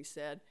 Rinaldini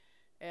said,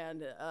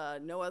 and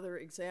no other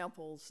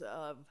examples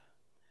of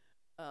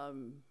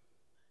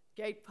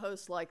gate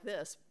posts like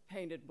this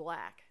painted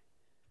black.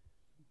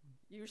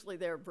 Usually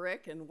they're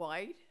brick and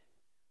white,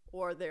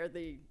 or they're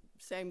the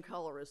same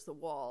color as the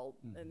wall,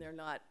 and they're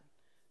not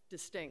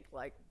distinct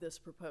like this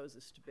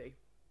proposes to be.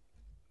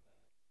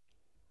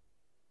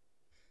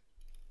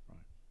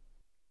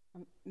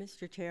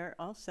 Mr. Chair,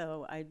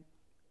 also I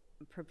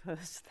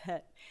propose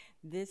that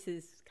this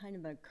is kind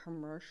of a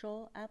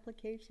commercial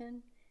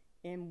application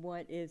in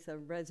what is a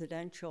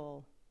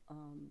residential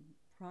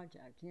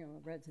project, you know,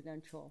 a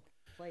residential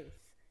place.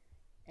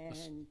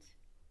 And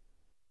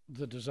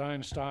the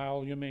design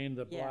style, you mean,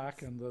 the Yes.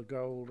 black and the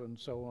gold and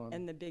so on?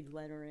 and the big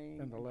lettering.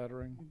 And the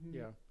lettering,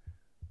 yeah.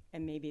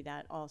 And maybe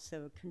that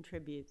also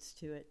contributes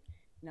to it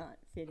not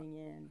fitting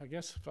in. I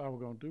guess if I were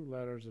going to do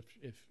letters,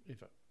 if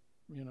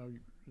you know,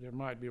 there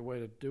might be a way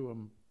to do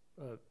them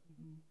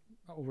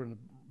over in the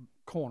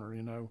corner,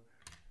 you know.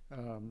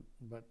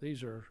 But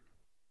these are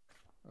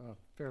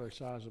fairly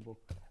sizable.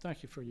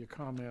 Thank you for your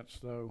comments,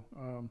 though.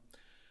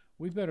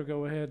 We better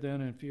go ahead then,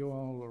 if you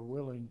all are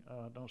willing.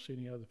 Don't see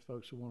any other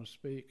folks who want to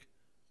speak.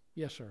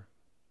 Yes, sir.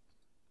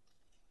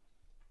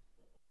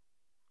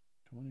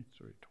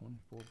 23,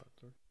 24, about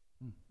 30.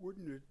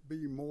 Wouldn't it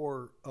be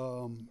more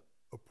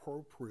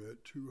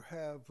appropriate to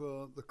have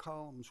the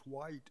columns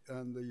white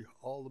and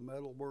all the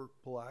metalwork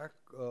black,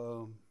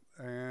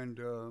 and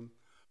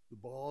the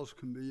balls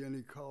can be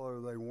any color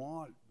they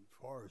want? As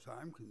far as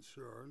I'm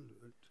concerned,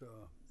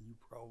 you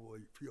probably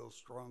feel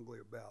strongly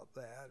about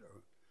that,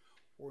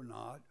 or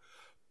not.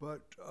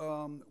 But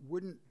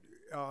wouldn't,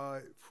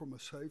 from a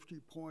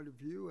safety point of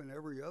view and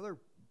every other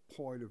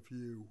point of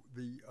view,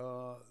 the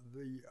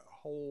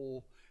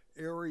whole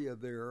area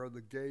there,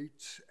 the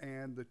gates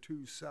and the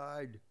two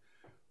side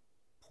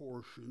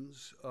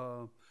portions,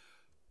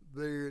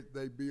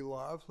 they'd be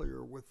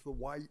livelier with the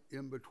white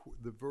in between,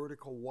 the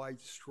vertical white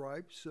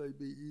stripes. They'd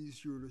be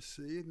easier to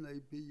see, and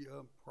they'd be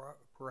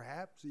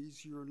perhaps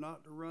easier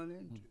not to run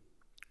into.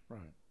 Right.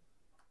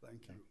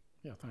 Thank you.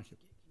 Yeah, thank you.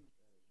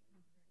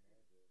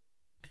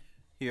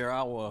 Here,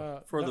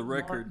 I'll, for the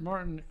record.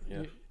 Martin,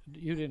 Yeah.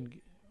 you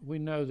didn't, we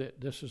know that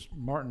this is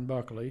Martin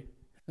Buckley.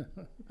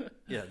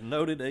 Yeah,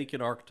 noted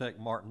Aiken architect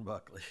Martin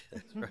Buckley.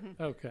 That's right.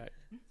 Okay.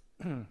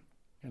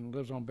 and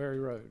lives on Berry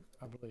Road,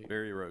 I believe.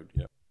 Berry Road,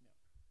 yeah.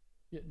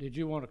 Yeah, did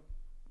you want to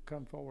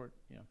come forward?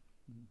 Yeah.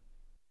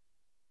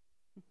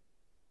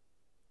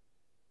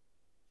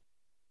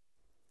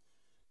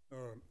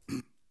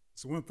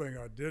 So one thing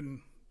I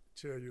didn't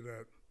tell you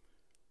that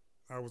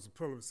I was a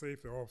public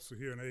safety officer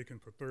here in Aiken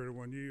for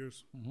 31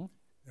 years. Mm-hmm.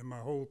 In my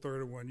whole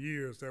 31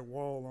 years, that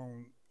wall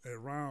on at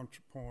Round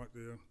Point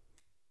there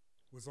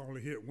was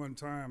only hit one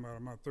time out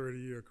of my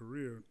 30-year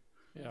career.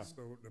 Yeah.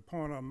 So the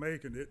point I'm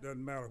making, it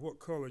doesn't matter what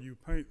color you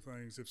paint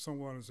things. If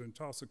someone is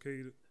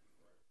intoxicated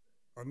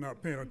or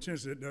not paying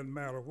attention, it doesn't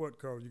matter what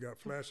color. You got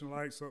flashing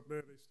lights up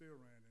there, they still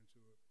ran into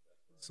it.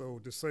 So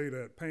to say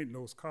that painting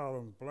those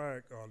columns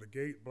black or the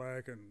gate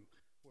black and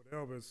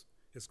whatever,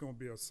 it's going to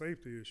be a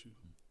safety issue.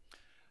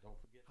 Don't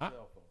forget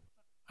cell phone.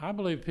 I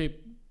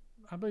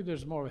believe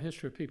there's more of a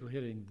history of people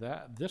hitting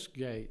this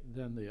gate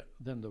than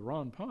the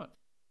Ron Punt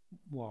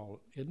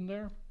wall, isn't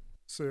there?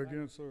 Say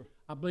again, sir.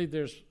 I believe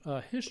there's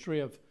a history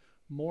of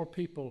more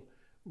people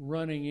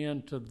running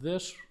into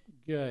this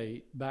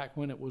gate back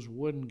when it was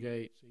wooden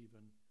gates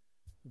even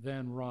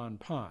than Ron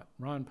Punt.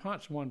 Ron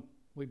Punt's one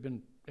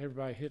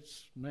everybody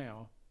hits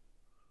now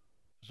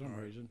for some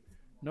reason.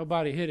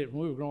 Nobody hit it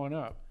when we were growing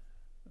up.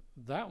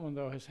 That one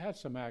though has had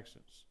some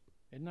accidents.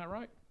 Isn't that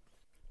right?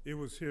 It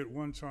was hit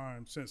one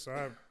time since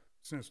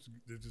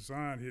the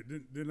design hit.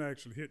 Didn't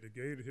actually hit the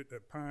gate. It hit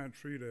that pine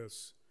tree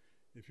that's,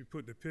 if you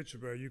put the picture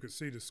back, you could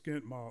see the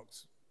skint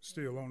marks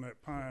still on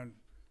that pine.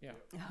 Yeah.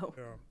 Oh.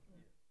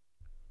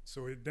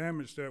 So it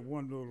damaged that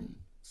one little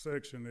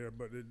section there,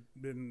 but it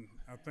didn't.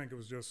 I think it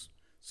was just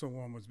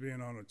someone was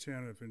being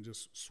unattentive and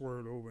just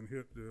swerved over and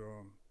hit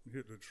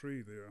the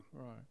tree there.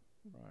 Right.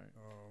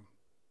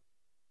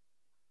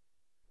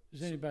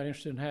 Is anybody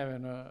interested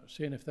in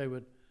seeing if they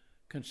would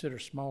consider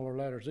smaller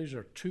letters? These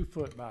are 2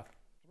 foot by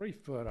 3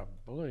 foot, I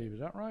believe. Is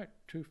that right?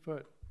 2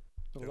 foot.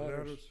 The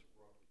letters.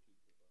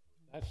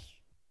 That's.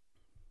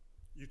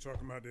 You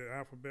talking about the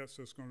alphabets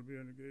that's going to be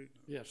in the gate?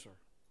 Yes, sir.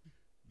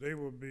 They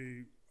will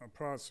be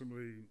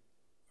approximately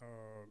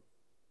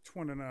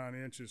 29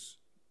 inches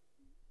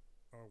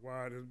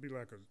wide. It'll be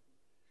like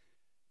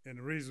and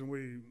the reason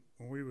when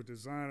we were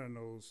designing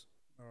those,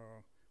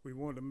 we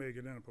wanted to make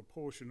it in a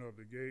proportion of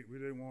the gate. We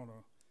didn't want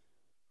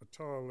a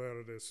tall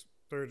letter that's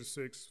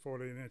 36,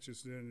 48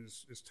 inches, then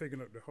it's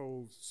taking up the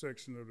whole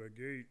section of the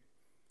gate.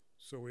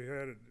 So we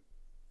had it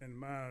in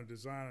mind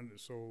designing it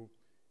so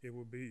it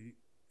would be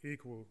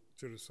equal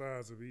to the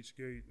size of each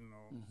gate,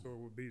 so it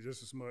would be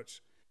just as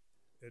much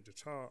at the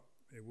top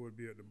it would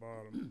be at the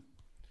bottom.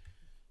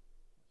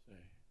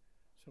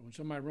 So when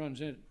somebody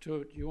runs into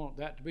it, you want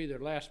that to be their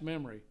last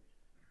memory.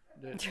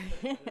 The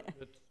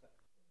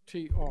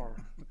TR.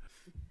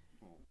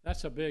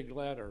 That's a big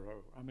letter.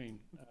 I mean,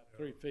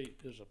 3 feet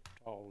is a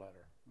tall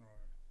letter.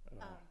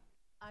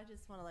 I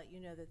just want to let you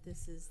know that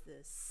this is the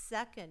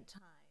second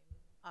time,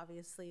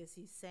 obviously, as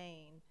he's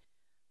saying,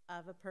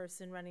 of a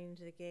person running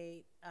into the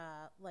gate,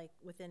 like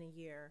within a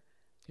year.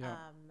 Yeah.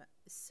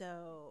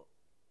 So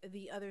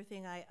the other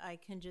thing I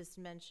can just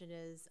mention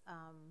is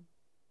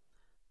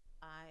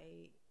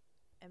I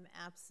am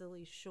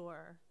absolutely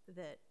sure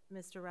that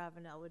Mr.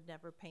 Ravenel would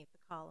never paint the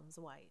columns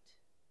white.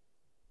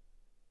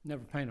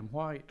 Never paint them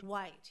white.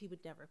 White, he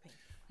would never paint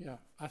them. Yeah,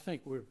 I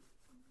think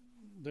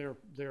they're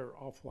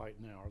off-white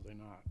now, are they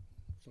not?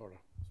 Sort of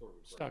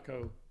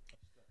stucco,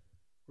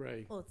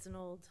 gray. Well, it's an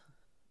old,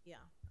 yeah.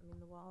 I mean,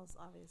 the walls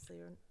obviously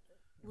are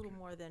a little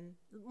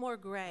more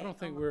gray. I don't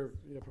think we're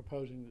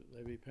proposing that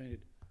they be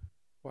painted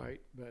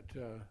white, but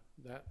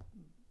that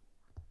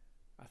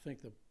I think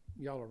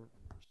y'all are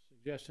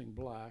suggesting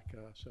black,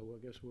 so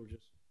I guess we'll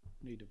just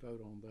need to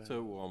vote on that.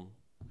 So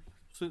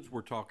since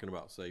we're talking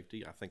about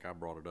safety, I think I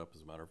brought it up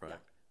as a matter of fact.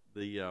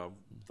 Yeah.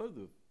 Throw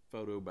the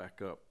photo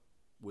back up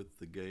with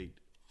the gate,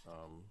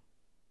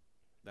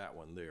 that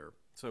one there.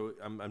 So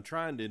I'm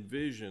trying to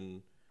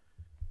envision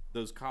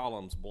those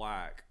columns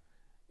black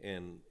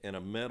and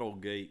a metal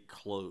gate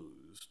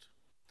closed,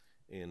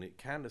 and it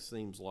kind of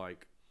seems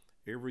like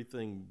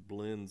everything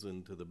blends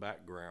into the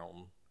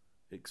background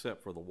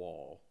except for the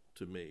wall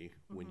to me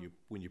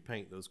when you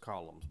paint those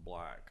columns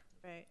black.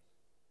 Right.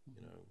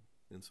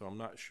 And so I'm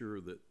not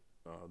sure that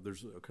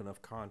there's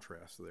enough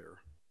contrast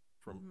there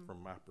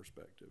from my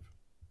perspective.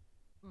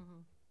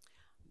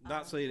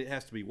 Not saying it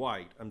has to be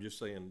white. I'm just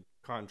saying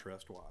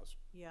contrast-wise.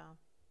 Yeah.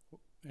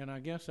 And I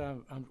guess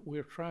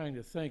we're trying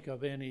to think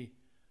of any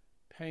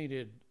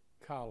painted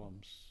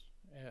columns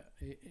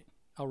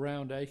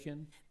around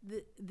Aiken.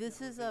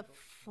 This is a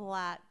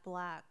flat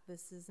black.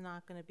 This is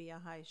not going to be a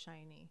high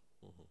shiny.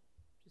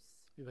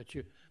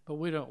 But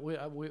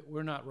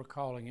we're not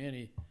recalling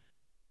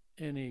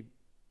any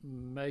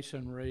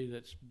masonry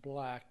that's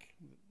black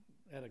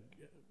at a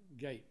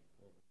gate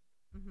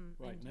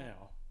right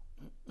now.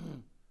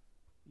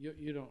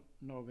 You don't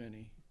know of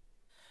any?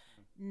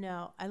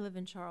 No, I live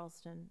in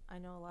Charleston. I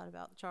know a lot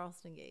about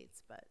Charleston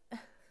gates, but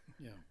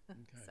yeah.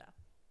 Okay. So.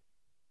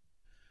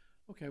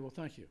 Okay. Well,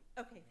 thank you.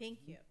 Okay. Thank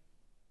you.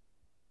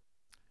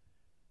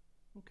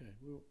 Okay.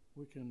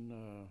 We can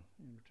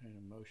entertain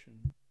a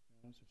motion.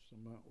 If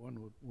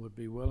someone would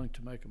be willing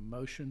to make a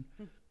motion,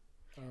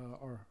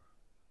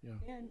 yeah.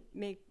 And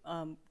make,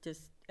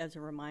 just as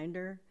a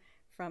reminder,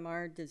 from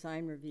our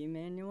design review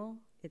manual,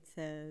 it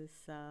says,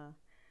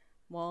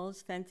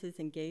 walls, fences,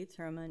 and gates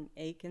are among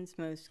Aiken's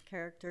most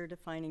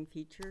character-defining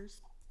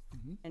features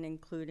and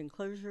include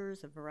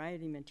enclosures, a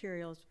variety of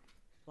materials,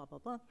 blah, blah,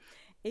 blah.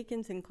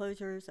 Aiken's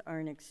enclosures are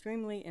an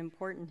extremely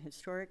important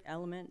historic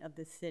element of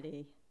the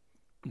city.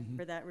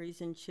 For that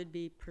reason, should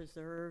be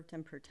preserved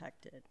and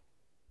protected.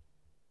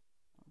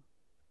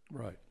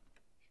 Right.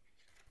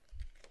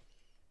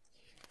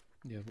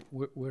 Yeah,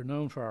 we're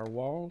known for our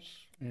walls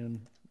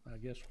and I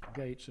guess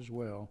gates as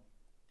well.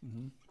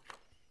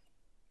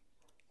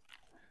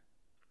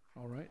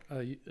 All right.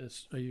 Are you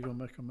going to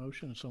make a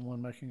motion? Is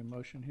someone making a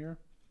motion here?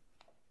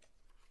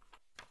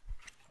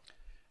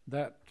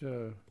 That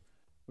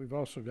we've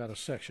also got a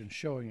section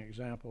showing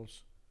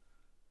examples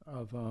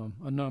of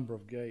a number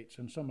of gates,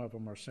 and some of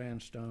them are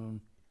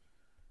sandstone.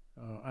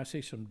 I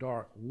see some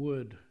dark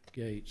wood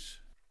gates.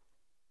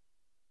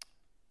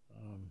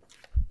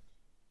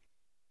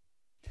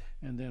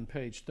 And then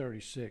page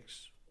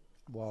 36,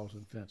 walls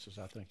and fences,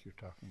 I think you're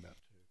talking about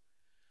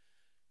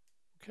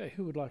too. Okay,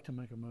 who would like to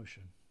make a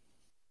motion?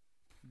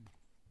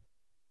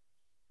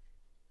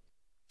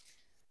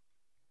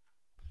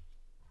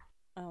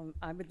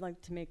 I would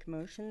like to make a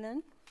motion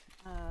then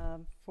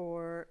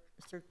for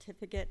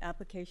certificate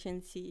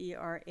application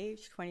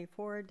CERH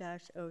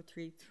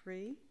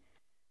 24-033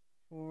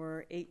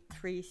 for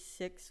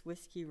 836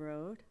 Whiskey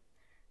Road,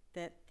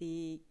 that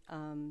the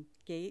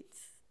gates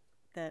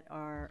that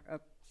are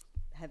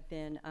have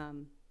been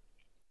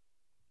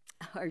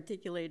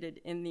articulated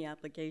in the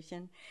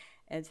application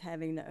as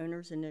having the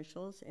owner's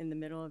initials in the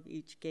middle of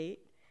each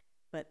gate,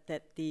 but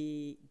that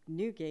the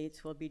new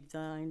gates will be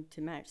designed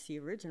to match the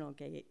original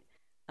gate,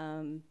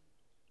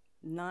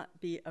 not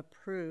be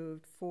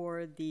approved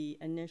for the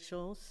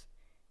initials,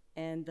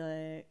 and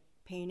the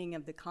painting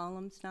of the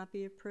columns not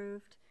be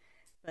approved,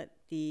 but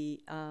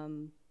the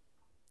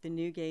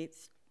new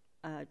gates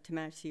to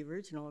match the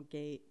original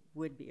gate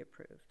would be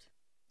approved.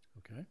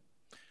 Okay.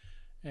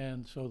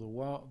 And so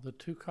the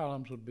two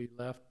columns would be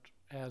left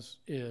as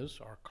is,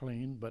 or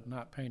clean, but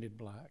not painted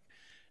black.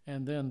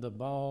 And then the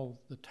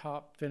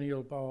top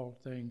finial ball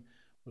thing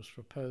was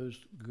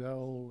proposed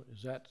gold.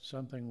 Is that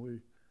something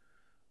we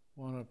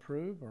want to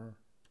approve, or?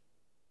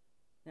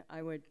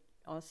 I would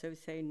also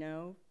say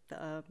no,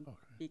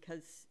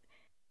 because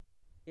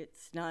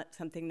it's not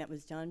something that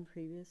was done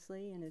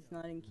previously and is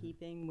not in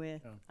keeping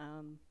with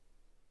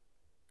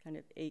kind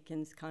of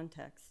Aiken's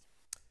context.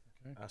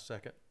 Okay. I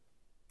second.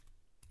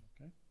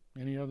 Okay.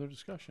 Any other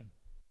discussion?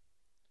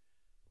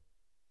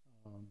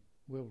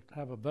 We'll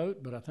have a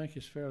vote, but I think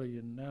it's fairly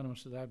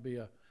unanimous that that'd be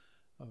a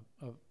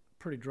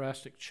pretty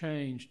drastic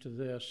change to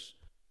this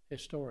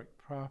historic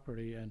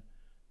property, and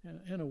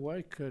in a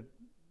way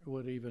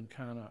would even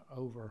kind of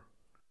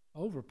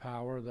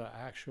overpower the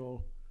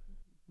actual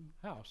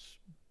house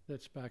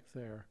that's back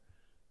there,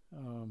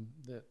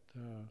 that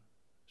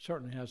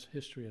certainly has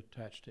history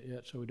attached to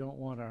it. So we don't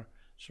want our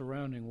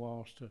surrounding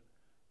walls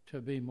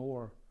to be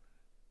more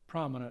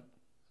prominent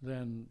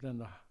than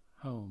the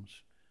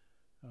homes.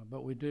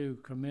 But we do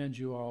commend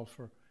you all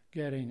for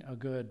getting a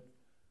good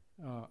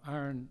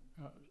iron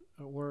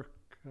work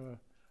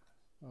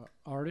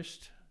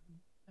artist,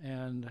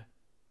 and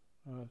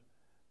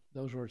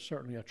those were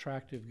certainly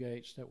attractive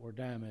gates that were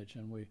damaged,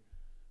 and we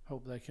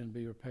hope they can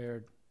be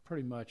repaired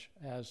pretty much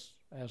as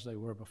they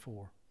were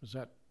before. Does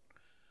that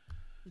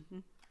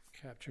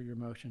capture your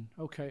motion?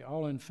 Okay,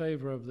 all in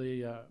favor of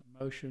the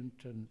motion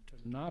to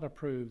not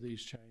approve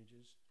these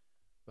changes,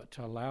 but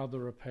to allow the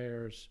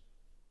repairs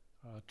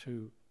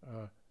to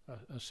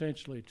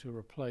essentially to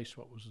replace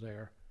what was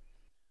there,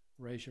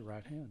 raise your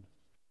right hand.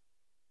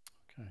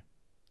 Okay,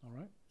 all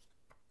right.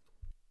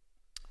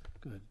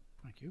 Good,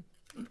 thank you.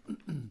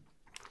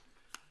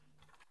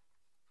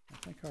 I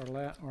think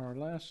our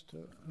last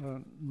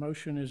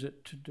motion is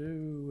it to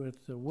do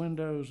with the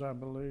windows, I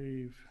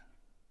believe.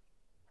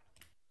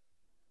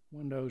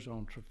 Windows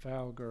on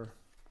Trafalgar.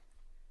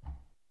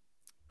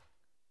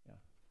 Yeah.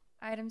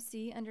 Item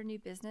C under new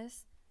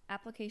business,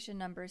 application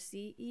number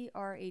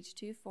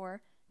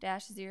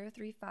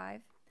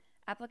CERH24-035.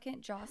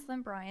 Applicant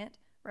Jocelyn Bryant,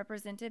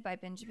 represented by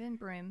Benjamin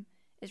Broome,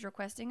 is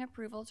requesting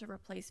approval to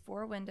replace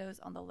 4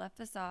 windows on the left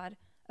facade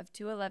of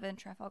 211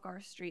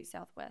 Trafalgar Street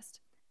Southwest.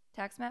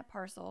 Tax map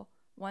parcel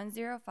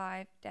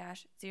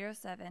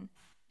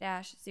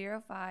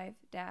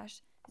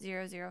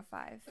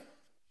 105-07-05-005.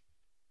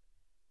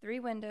 3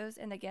 windows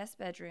in the guest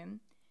bedroom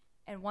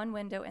and 1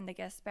 window in the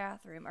guest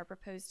bathroom are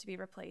proposed to be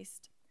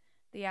replaced.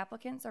 The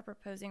applicants are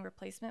proposing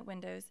replacement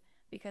windows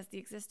because the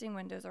existing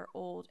windows are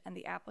old and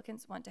the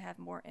applicants want to have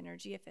more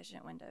energy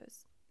efficient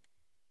windows.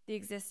 The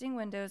existing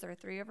windows are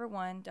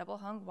 3/1 double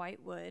hung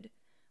white wood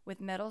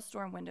with metal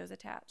storm windows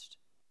attached.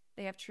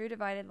 They have true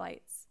divided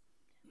lights.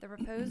 The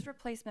proposed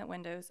replacement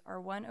windows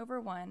are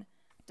 1/1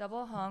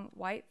 double hung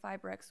white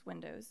Fibrex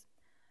windows.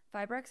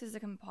 Fibrex is a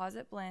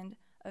composite blend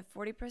of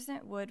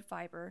 40% wood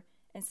fiber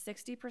and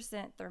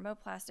 60%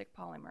 thermoplastic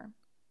polymer.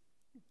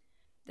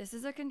 This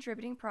is a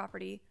contributing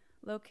property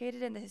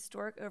located in the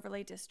Historic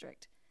Overlay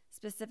District,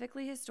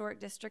 specifically Historic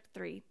District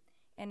 3,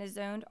 and is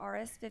zoned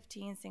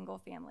RS-15 single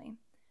family.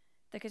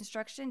 The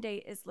construction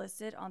date is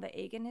listed on the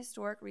Aiken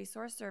Historic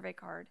Resource Survey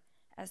card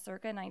as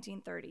circa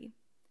 1930.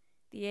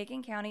 The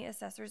Aiken County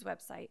Assessor's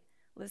website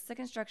lists the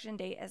construction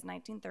date as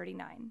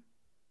 1939.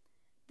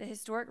 The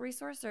Historic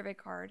Resource Survey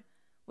card,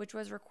 which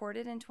was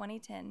recorded in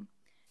 2010,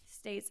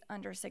 states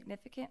under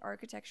significant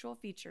architectural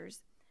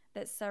features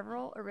that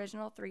several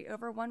original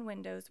 3/1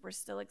 windows were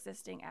still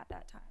existing at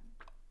that time.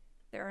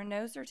 There are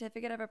no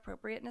certificate of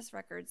appropriateness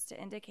records to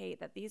indicate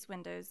that these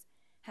windows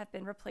have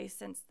been replaced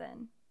since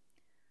then.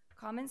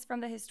 Comments from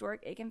the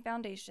Historic Aiken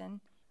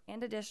Foundation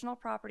and additional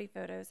property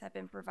photos have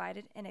been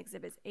provided in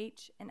Exhibits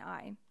H and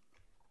I.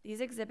 These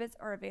exhibits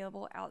are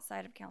available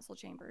outside of council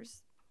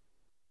chambers.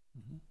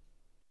 Mm-hmm.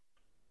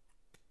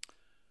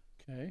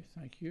 Okay,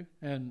 thank you.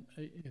 And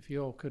if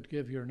you all could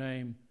give your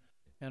name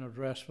and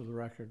address for the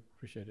record,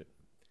 appreciate it.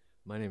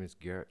 My name is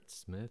Garrett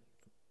Smith.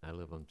 I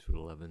live on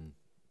 211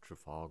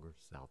 Trafalgar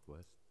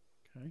Southwest.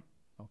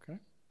 Okay.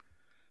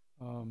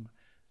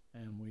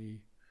 And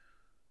we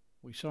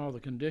saw the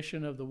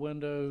condition of the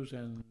windows,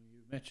 and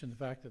you mentioned the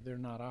fact that they're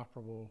not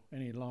operable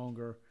any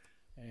longer,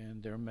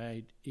 and there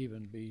may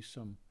even be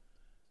some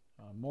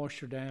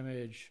moisture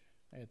damage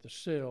at the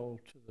sill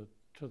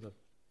to the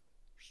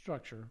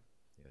structure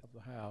of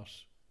the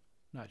house.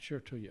 Not sure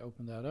till you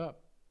open that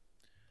up.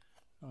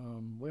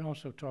 We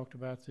also talked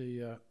about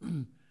the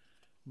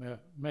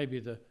maybe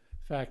the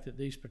fact that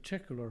these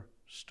particular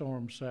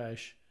storm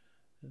sash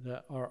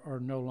that are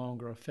no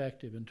longer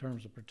effective in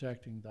terms of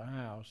protecting the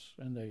house,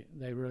 and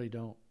they really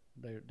don't.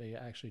 They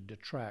actually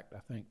detract, I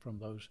think, from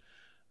those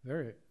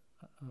very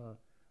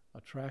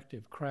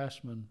attractive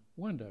Craftsman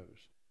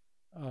windows.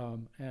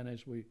 And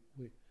as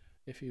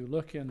if you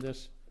look in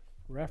this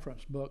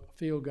reference book,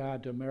 Field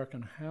Guide to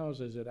American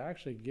Houses, it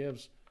actually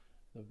gives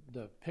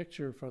the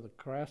picture for the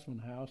Craftsman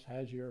house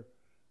has your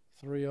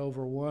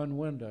 3/1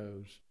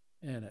 windows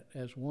in it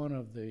as one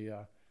of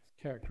the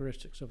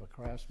characteristics of a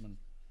Craftsman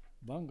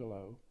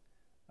bungalow.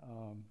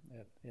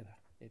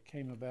 It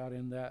came about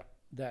in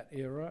that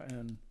era,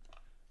 and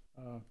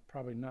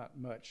probably not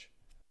much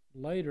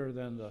later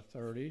than the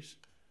 30s.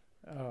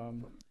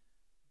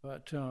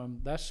 But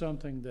that's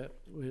something that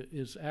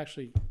is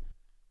actually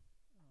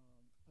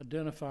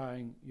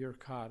identifying your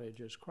cottage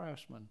as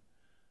Craftsman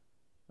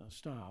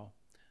style.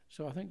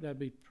 So I think that'd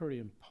be pretty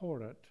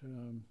important,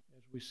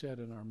 as we said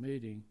in our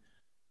meeting.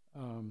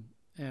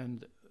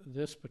 And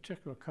this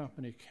particular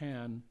company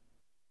can,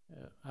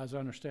 as I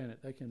understand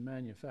it, they can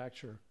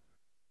manufacture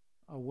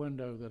a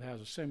window that has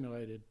a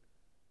simulated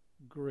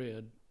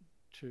grid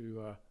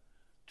to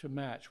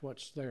match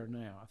what's there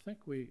now. I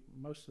think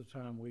most of the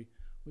time we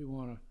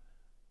want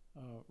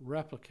to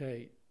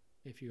replicate,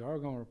 if you are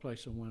going to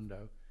replace a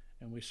window,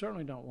 and we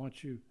certainly don't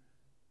want you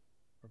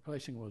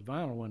replacing with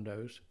vinyl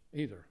windows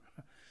either.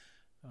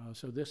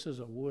 So this is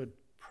a wood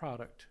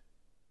product,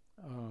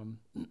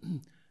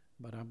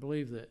 but I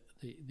believe that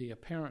the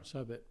appearance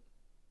of it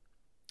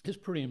is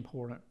pretty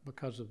important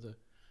because of the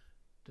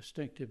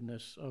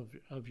distinctiveness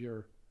of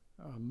your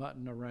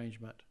mutton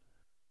arrangement.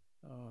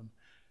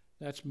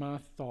 That's my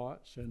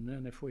thoughts, and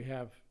then if we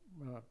have,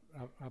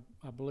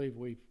 I believe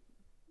we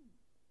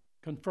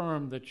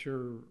confirmed that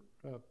your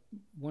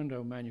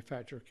window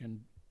manufacturer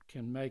can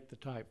make the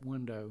type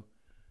window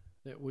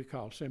that we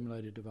call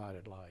simulated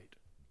divided light.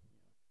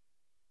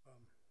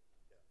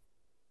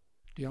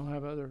 Do y'all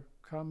have other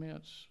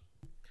comments?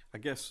 I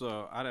guess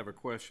I'd have a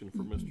question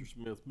for Mr.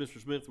 Smith. Mr.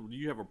 Smith, do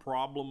you have a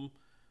problem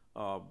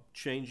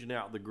changing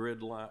out the grid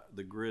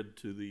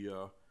to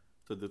the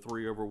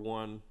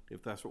 3/1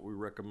 if that's what we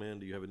recommend?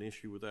 Do you have an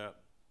issue with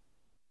that?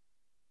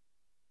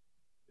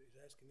 He's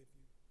asking if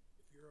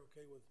you're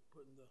okay with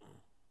putting the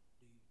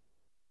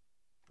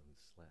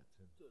slats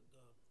in.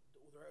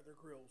 Their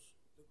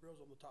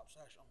grills on the top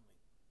sash only.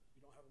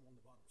 You don't have them on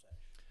the bottom sash.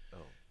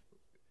 Oh,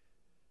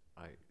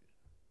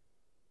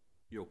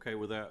 You okay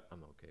with that?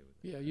 I'm okay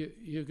with Yeah,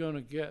 you're going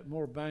to get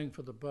more bang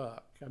for the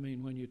buck. I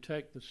mean, when you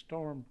take the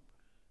storm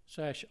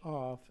sash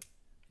off,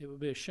 it would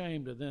be a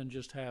shame to then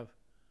just have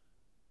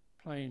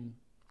plain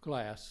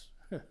glass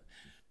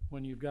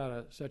when you've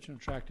got such an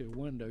attractive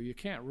window. You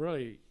can't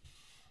really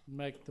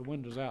make the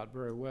windows out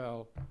very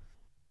well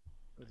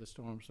with the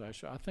storm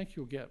sash. So I think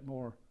you'll get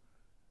more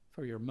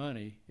for your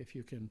money if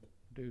you can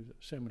do the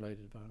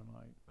simulated vinyl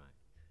light. Right.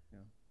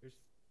 Yeah. There's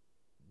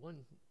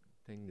one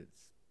thing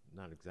that's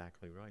not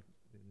exactly right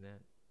in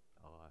that.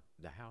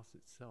 The house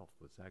itself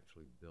was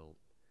actually built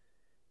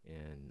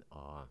in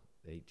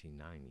the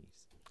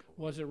 1890s.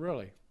 Was it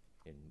really?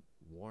 In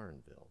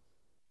Warrenville.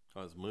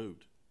 Oh, it's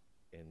moved.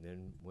 And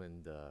then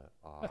when the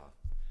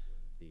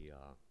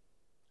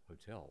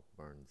hotel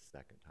burned the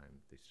second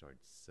time, they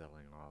started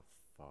selling off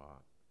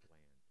land.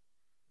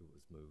 It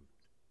was moved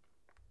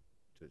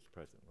to its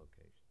present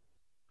location.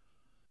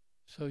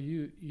 So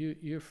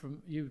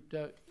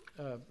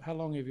how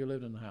long have you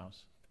lived in the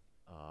house?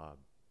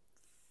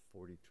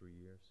 43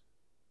 years.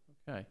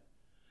 Okay.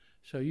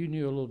 So you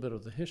knew a little bit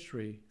of the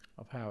history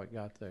of how it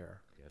got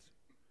there. Yes.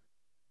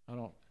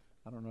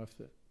 I don't know if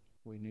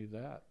we knew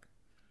that.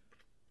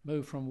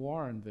 Moved from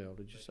Warrenville,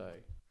 did you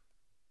say?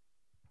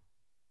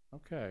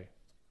 Okay.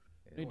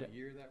 And what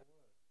year that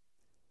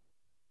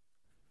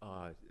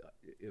was?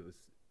 It was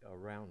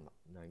around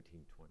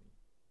 1920.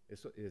 It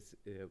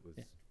was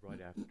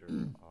right after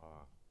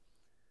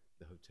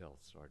the hotel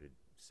started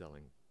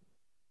selling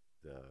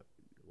the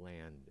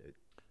land at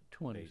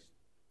 20s.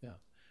 Yeah.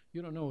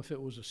 You don't know if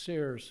it was a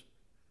Sears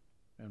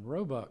and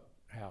Roebuck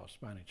house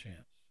by any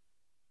chance?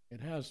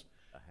 It has.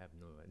 I have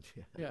no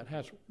idea. Yeah, it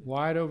has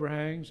wide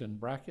overhangs and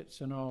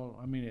brackets and all.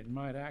 I mean, it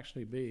might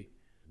actually be.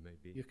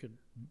 Maybe. You could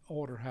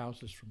order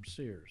houses from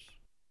Sears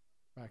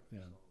back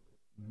then.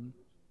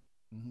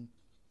 Mm-hmm. Mm-hmm.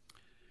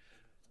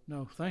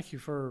 No, thank you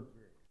for,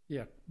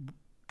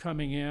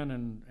 coming in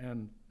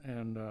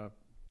and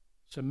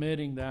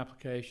submitting the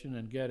application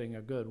and getting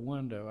a good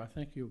window. I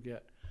think you'll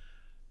get,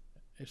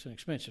 it's an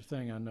expensive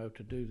thing, I know,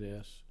 to do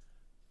this,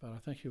 but I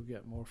think you'll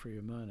get more for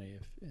your money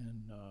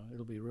and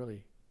it'll be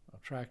really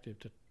attractive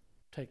to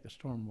take the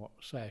storm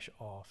sash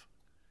off.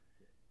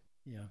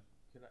 Yeah.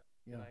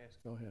 Can I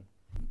ask? Go ahead.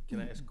 Can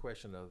I ask a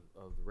question of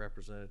the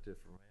representative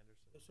from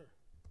Anderson? Yes, sir.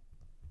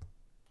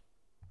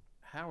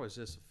 How is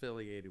this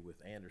affiliated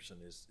with Anderson?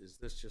 Is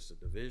this just a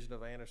division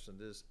of Anderson?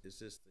 Is this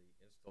the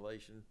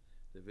installation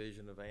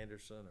division of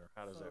Anderson, or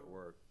how does that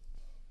work?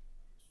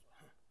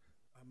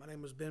 My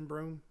name is Ben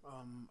Broome.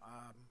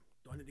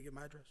 Do I need to give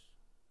my address?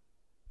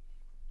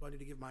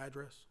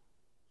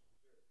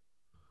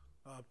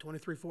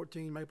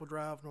 2314 Maple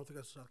Drive, North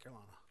Augusta, South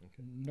Carolina.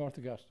 Okay. North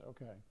Augusta,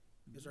 okay.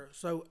 Yes, sir.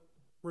 So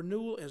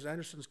Renewal is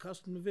Anderson's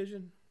custom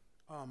division.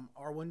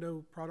 Our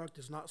window product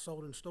is not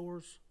sold in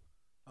stores.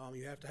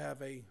 You have to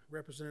have a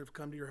representative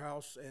come to your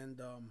house,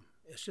 and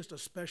it's just a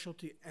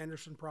specialty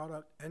Anderson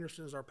product.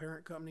 Anderson is our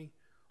parent company.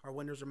 Our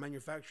windows are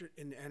manufactured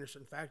in the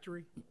Anderson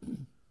factory.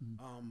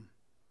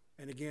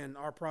 And again,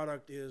 our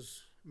product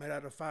is made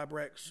out of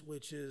Fibrex,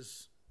 which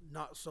is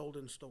not sold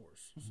in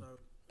stores. So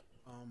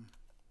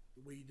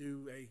we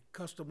do a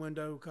custom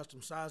window,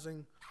 custom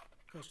sizing,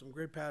 custom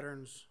grid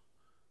patterns,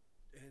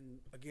 and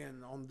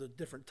again, on the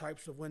different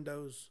types of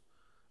windows.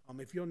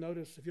 If you'll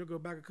notice, if you'll go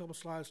back a couple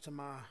slides to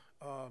my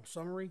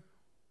summary,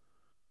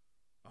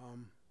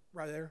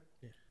 right there.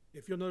 Yeah.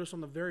 If you'll notice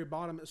on the very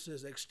bottom, it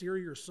says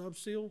exterior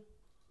subseal.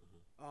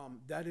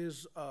 That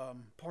is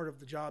part of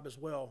the job as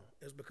well,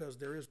 is because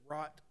there is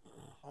rot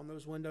on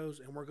those windows,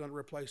 and we're going to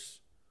replace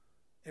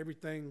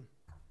everything.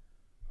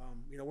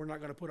 We're not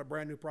going to put a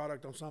brand new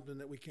product on something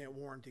that we can't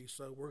warranty,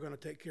 so we're going to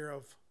take care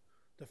of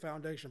the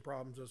foundation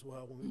problems as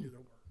well when we do the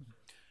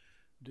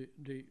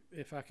work.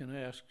 If I can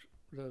ask,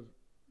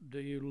 do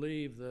you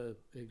leave the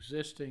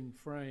existing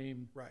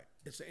frame? Right.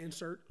 It's an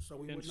insert, so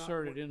we would not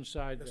inserted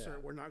inside that. Yes, sir.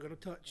 We're not going to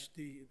touch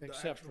the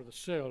except for the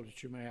sill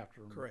that you may have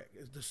to remove. Correct.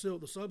 The sill,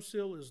 the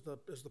sub-sill is the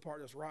part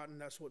that's rotten.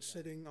 That's what's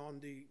sitting on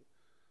the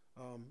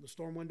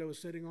storm window is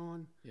sitting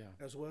on. Yeah.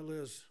 As well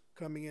as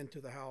coming into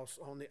the house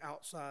on the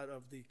outside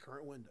of the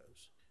current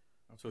windows.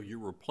 Okay. So you're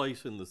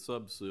replacing the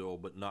sub-sill,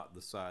 but not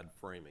the side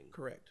framing.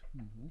 Correct.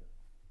 Mm-hmm.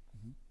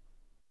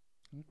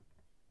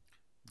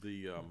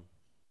 Mm-hmm.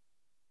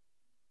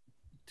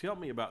 Tell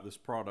me about this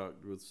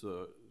product with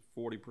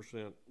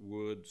 40%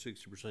 wood,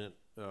 60%.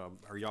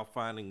 Are y'all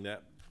finding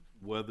that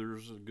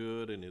weather's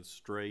good and it's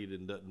straight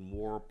and doesn't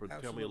warp?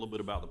 Absolutely. Tell me a little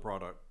bit about the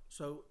product.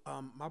 So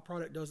my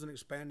product doesn't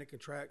expand and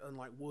contract,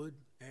 unlike wood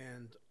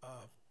and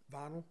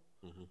vinyl.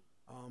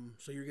 Mm-hmm.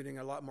 So you're getting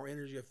a lot more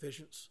energy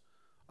efficiency.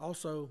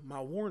 Also, my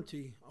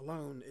warranty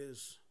alone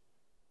is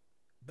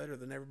better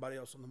than everybody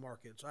else on the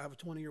market. So I have a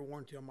 20-year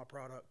warranty on my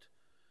product,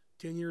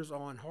 10 years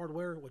on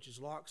hardware, which is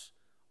locks.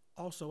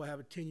 Also, I have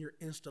a 10-year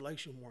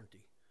installation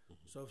warranty.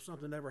 Mm-hmm. So if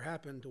something ever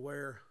happened to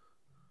where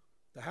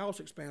the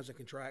house expands and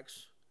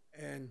contracts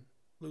and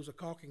lose a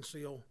caulking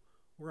seal,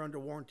 we're under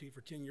warranty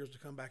for 10 years to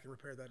come back and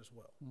repair that as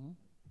well. Mm-hmm.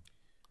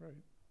 Great.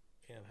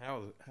 And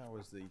how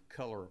is the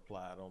color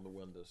applied on the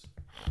windows?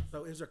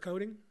 So is there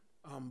coating?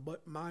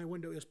 But my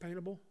window is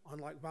paintable,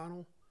 unlike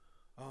vinyl.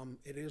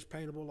 It is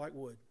paintable like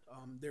wood.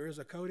 There is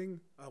a coating.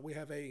 We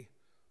have a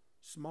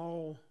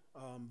small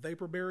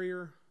vapor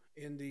barrier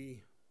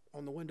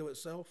on the window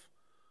itself,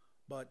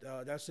 but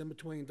that's in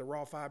between the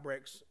raw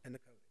Fibrex and the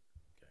coating.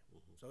 Okay.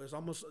 Mm-hmm. So it's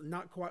almost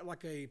not quite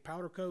like a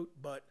powder coat,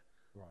 but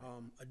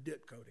a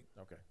dip coating.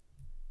 Okay.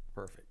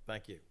 Perfect.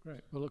 Thank you. Great.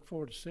 We'll look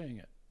forward to seeing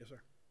it. Yes,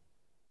 sir.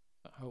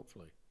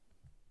 Hopefully.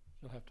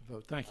 You'll have to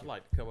vote. Thank you. I'd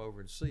like to come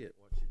over and see it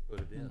once you put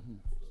it in. Mm-hmm.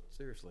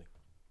 Seriously.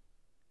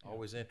 Yeah.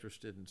 Always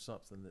interested in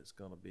something that's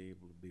going to be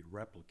able to be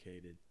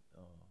replicated.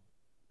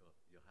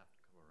 You'll have to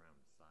come around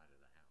the side of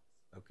the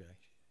house. Okay.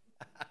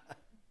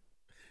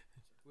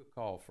 We'll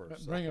call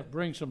first.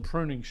 Bring some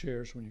pruning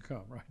shears when you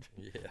come, right?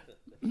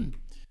 Yeah.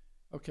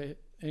 Okay.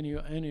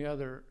 Any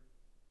other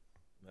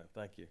No,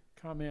 thank you.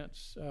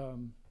 comments?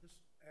 Just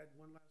add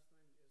one last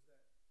thing is that,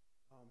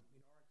 our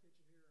intention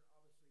here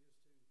obviously is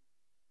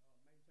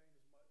to maintain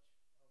as much of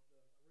the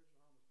original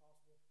home as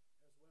possible,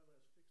 as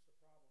well as fix the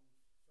problems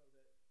so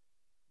that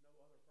no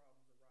other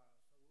problems arise.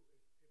 So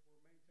if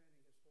we're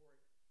maintaining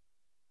historic,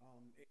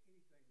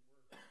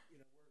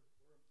 anything,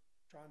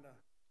 we're trying to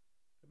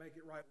make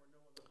it right where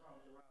no other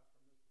problems arise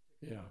from this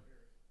particular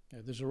area.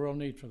 Yeah, there's a real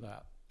need for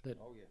that.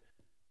 Oh, yeah.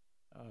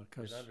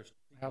 Because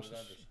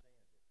houses,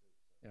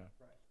 yeah,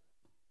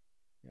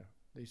 yeah,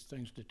 these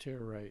things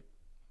deteriorate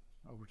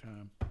over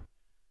time.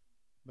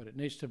 But it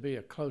needs to be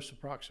a close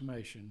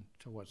approximation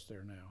to what's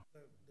there now. The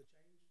change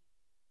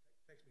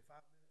takes me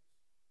 5 minutes, and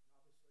obviously,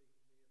 if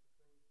approved, would be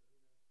contingent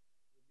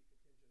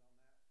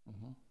on that.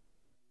 Mm-hmm. We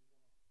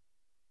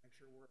want to make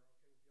sure we're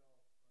okay with y'all, but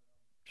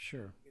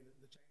Sure. again,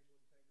 the change wouldn't take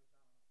no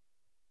time.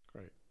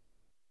 Great.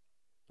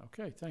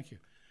 Okay, thank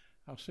you.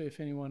 I'll see if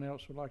anyone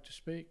else would like to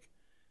speak.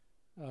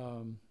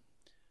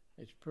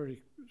 It's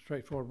pretty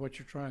straightforward what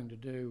you're trying to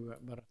do,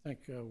 but I think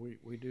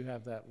we do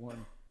have that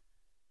one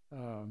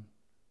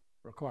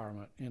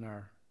requirement in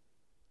our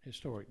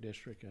historic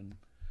district and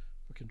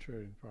for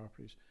contributing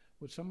properties.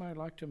 Would somebody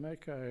like to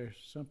make a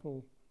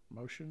simple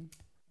motion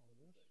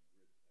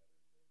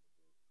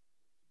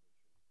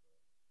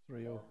on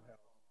this?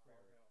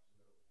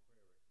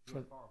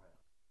 3-0.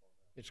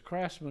 It's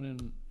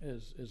Craftsman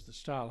is the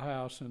style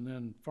house, and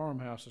then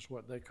farmhouse is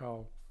what they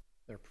call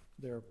their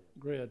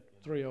grid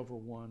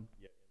 3/1.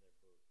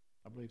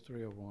 I believe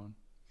 3/1.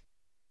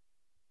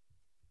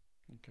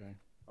 Okay.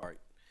 All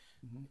right.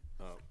 Mm-hmm.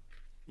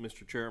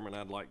 Mr. Chairman,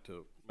 I'd like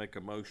to make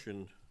a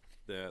motion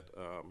that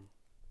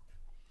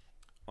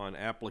on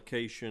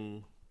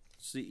application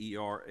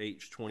CER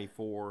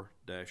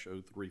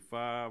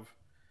H24-035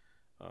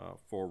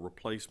 for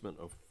replacement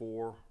of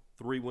four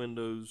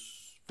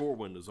windows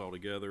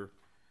altogether,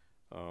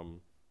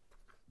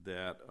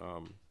 that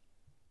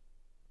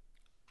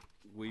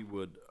we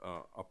would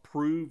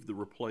approve the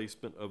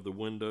replacement of the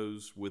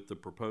windows with the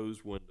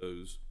proposed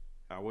windows,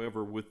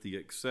 however, with the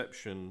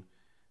exception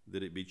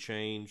that it be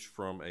changed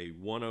from a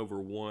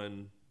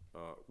 1/1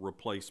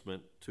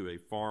 replacement to a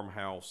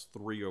farmhouse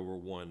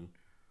 3/1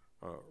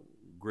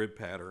 grid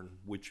pattern,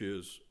 which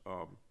is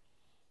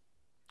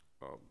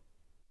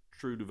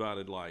true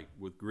divided light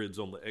with grids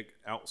on the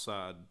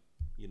outside,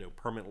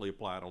 permanently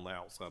applied on the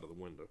outside of the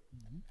window.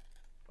 Mm-hmm.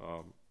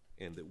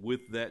 And that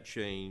with that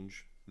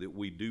change, that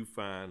we do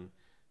find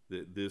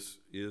that this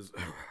is,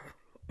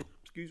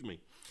 excuse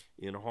me,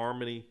 in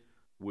harmony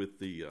with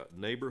the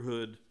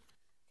neighborhood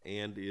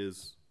and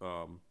is,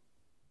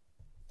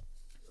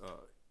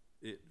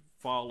 it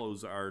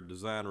follows our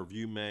design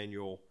review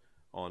manual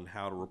on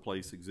how to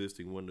replace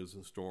existing windows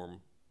and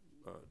storm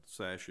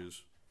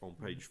sashes on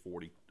page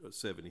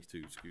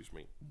 72, excuse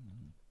me.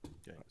 Mm-hmm.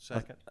 Okay,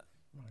 second.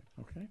 Right,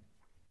 okay.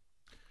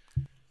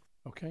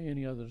 Okay,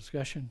 any other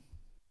discussion?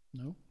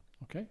 No?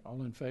 Okay,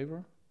 all in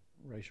favor,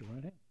 raise your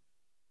right hand.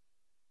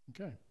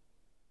 Okay.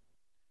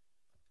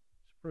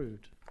 It's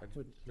approved.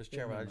 Mr.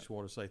 Chairman, I just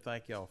want to say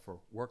thank y'all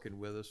for working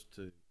with us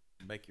to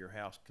make your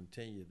house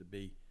continue to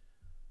be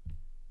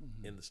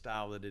Mm-hmm. in the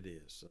style that it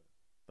is. So,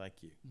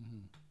 thank you.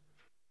 Mm-hmm.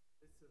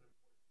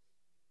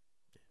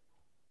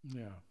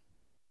 Yeah.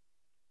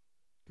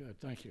 Good,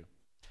 thank you.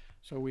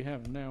 So we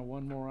have now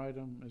one more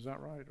item, is that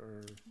right,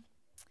 or?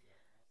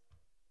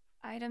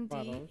 Item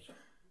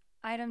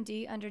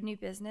D, under new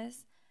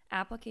business,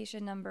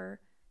 application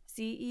number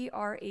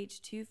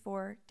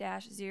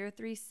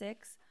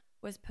CERH24-036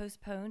 was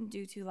postponed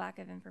due to lack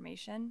of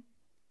information.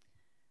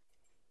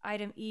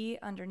 Item E,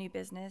 under new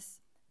business,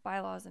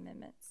 bylaws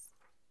amendments.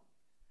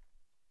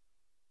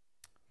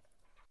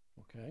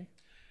 Okay.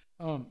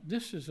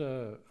 This is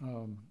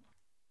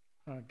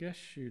I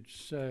guess you'd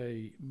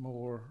say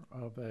more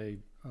of a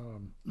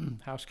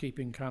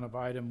housekeeping kind of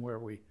item where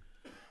we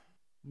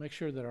make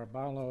sure that our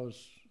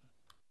bylaws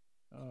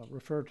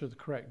refer to the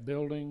correct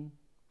building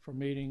for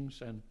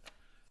meetings, and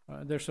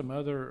there's some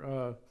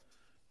other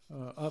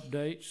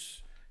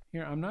updates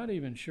here. I'm not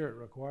even sure it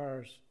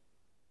requires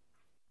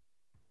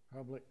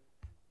public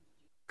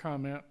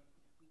comment.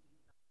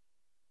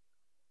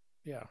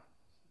 Yeah.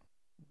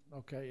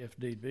 Okay, if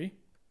need be. Is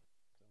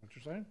that what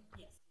you're saying?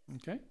 Yes.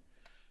 Okay.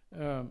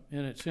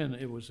 And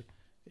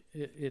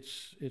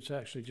it's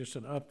actually just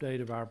an update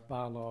of our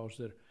bylaws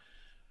that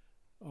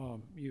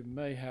you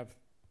may have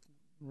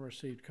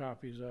received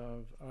copies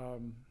of.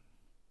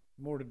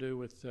 More to do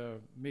with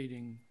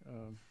meeting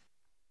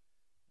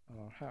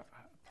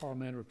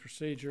parliamentary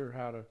procedure,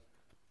 how to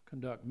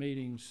conduct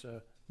meetings,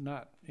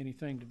 not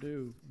anything to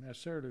do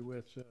necessarily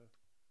with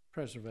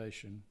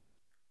preservation.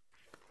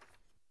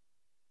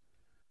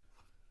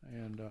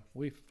 And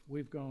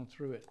we've gone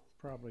through it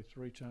probably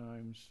 3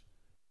 times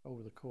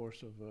over the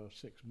course of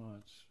 6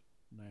 months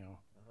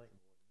now. I think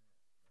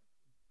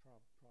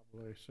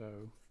Probably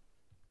so.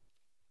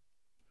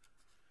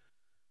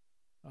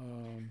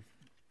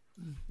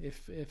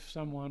 If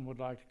someone would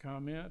like to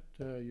comment,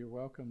 you're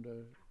welcome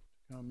to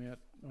comment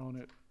on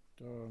it.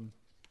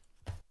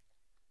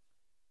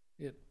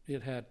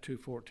 It had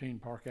 214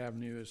 Park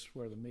Avenue is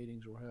where the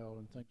meetings were held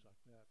and things like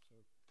that.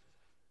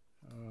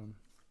 So.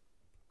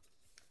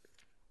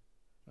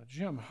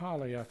 Jim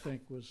Holly, I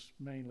think, was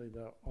mainly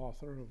the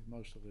author of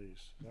most of these.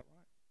 Is that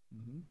right?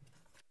 Mm-hmm.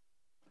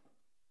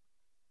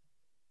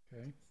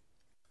 Okay.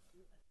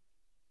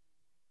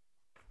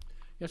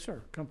 Yes,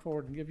 sir. Come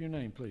forward and give your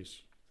name,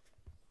 please.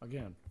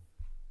 Again.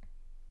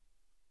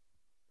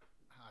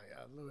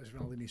 Louis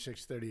Ronaldini,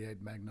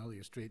 638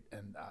 Magnolia Street,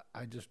 and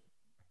I just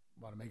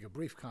want to make a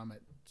brief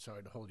comment.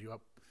 Sorry to hold you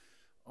up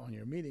on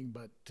your meeting,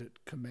 but to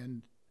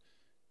commend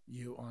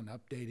you on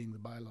updating the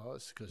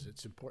bylaws, because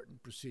it's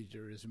important.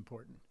 Procedure is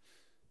important,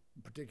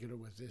 in particular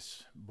with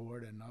this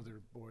board and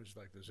other boards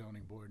like the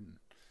zoning board and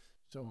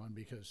so on,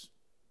 because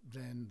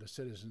then the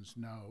citizens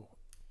know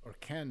or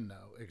can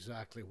know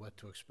exactly what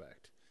to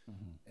expect.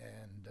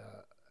 And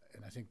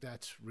I think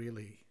that's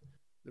really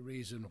the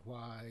reason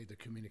why the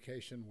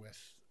communication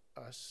with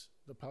us,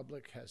 the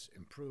public, has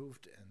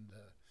improved, and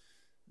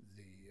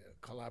the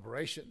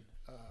collaboration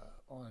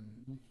on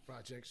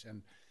projects.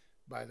 And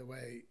by the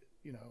way,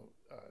 you know,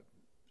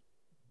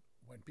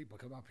 when people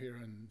come up here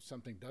and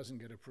something doesn't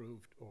get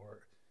approved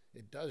or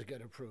it does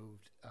get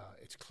approved,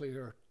 it's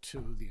clear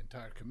to the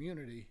entire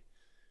community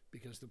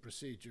because the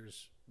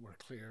procedures were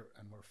clear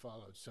and were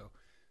followed. So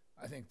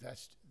I think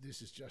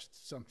this is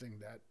just something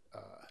that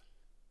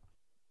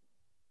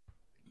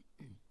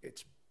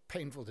it's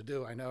painful to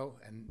do, I know,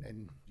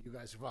 and you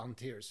guys are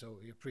volunteers, so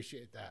we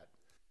appreciate that.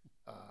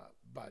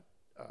 But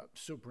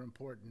super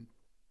important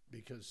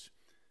because,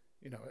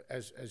 you know,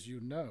 as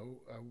you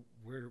know,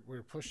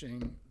 we're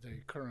pushing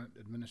the current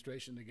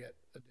administration to get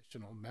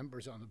additional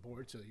members on the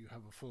board so you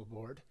have a full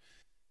board.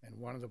 And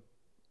one of the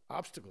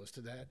obstacles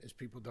to that is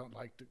people don't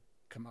like to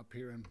come up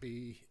here and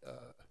be,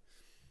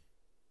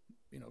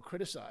 you know,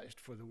 criticized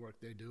for the work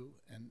they do.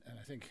 And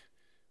I think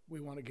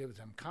we want to give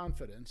them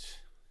confidence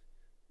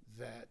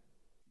that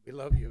we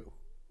love you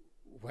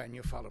when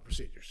you follow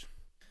procedures.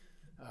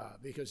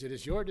 Because it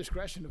is your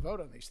discretion to vote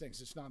on these things,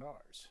 it's not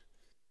ours.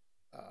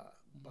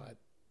 But,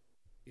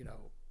 you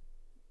know,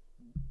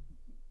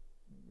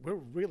 we're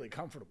really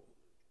comfortable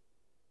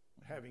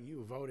having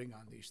you voting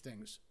on these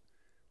things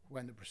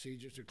when the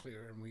procedures are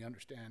clear and we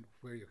understand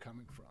where you're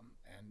coming from,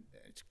 and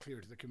it's clear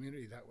to the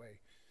community that way.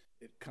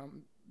 It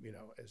you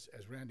know, as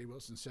Randy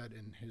Wilson said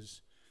in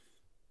his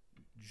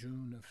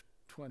June of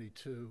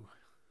 22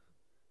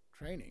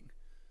 training,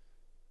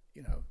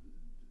 you know,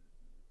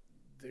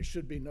 there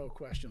should be no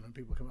question when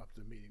people come up to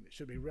the meeting. It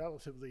should be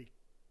relatively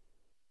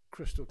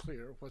crystal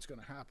clear what's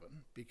going to happen,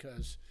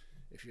 because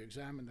if you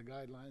examine the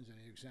guidelines and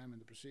you examine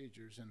the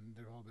procedures and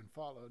they've all been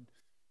followed,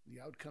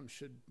 the outcome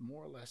should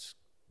more or less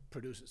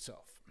produce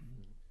itself.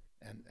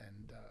 And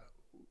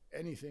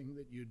anything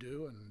that you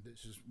do, and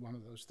this is one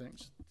of those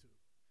things,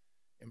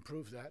 to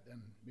improve that,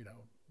 and, you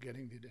know,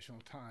 getting the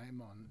additional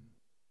time on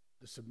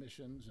the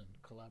submissions and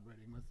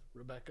collaborating with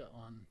Rebecca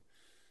on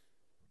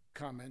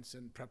comments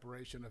and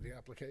preparation of the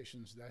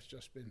applications, that's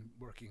just been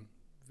working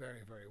very,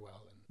 very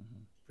well,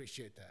 and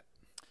appreciate that.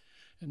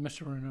 And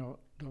Mr.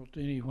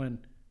 Ronaldini,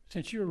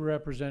 since you're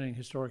representing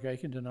Historic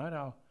Aiken tonight,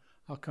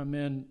 I'll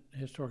commend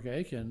Historic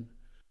Aiken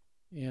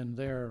in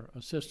their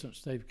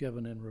assistance they've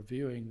given in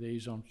reviewing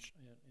these in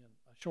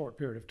a short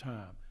period of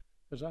time,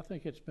 because I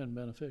think it's been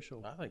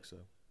beneficial. I think so.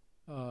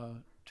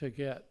 To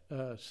get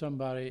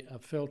somebody, a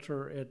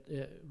filter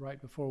right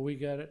before we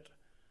get it.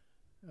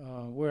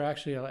 We're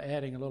actually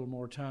adding a little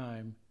more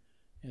time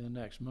in the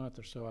next month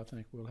or so. I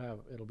think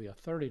it'll be a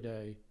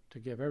 30-day to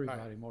give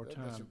everybody more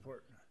time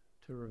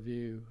to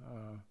review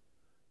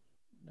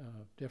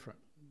different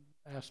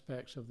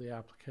aspects of the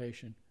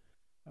application.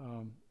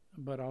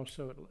 But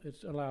also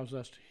it allows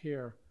us to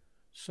hear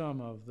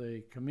some of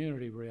the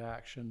community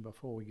reaction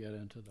before we get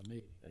into the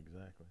meeting.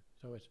 Exactly.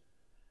 So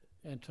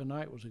and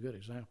tonight was a good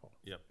example.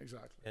 Yep.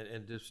 Exactly.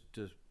 And just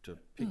to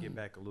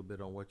piggyback a little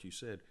bit on what you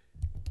said,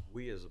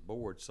 we as a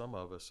board, some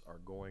of us are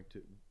going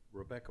to,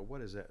 Rebecca,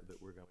 what is that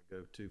we're going to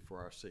go to for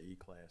our CE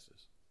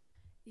classes?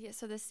 Yeah,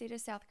 so the state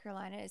of South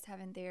Carolina is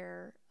having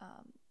their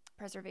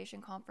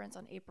preservation conference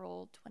on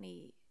April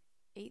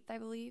 28th, I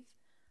believe,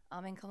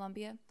 in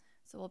Columbia.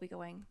 So we'll be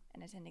going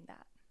and attending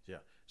that. Yeah,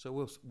 so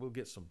we'll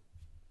get some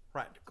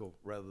practical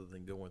rather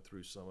than going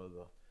through some of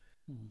the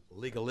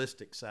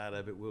legalistic side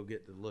of it. We'll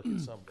get to look at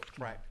some of the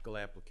practical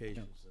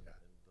applications, and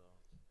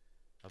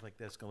I think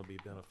that's going to be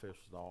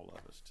beneficial to all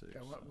of us too.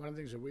 Yeah, one of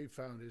the things that we've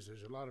found is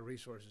there's a lot of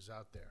resources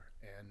out there,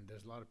 and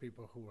there's a lot of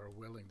people who are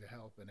willing to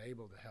help and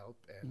able to help,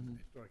 and the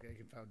Historic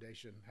Aiken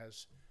Foundation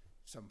has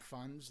some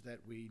funds that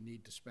we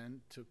need to spend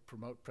to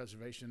promote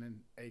preservation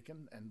in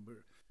Aiken, and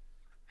we're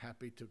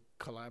happy to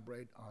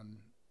collaborate on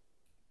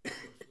those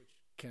which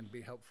can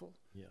be helpful.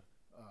 Yeah.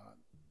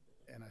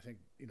 And I think,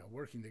 you know,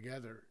 working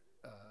together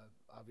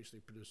obviously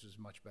produces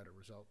much better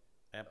result.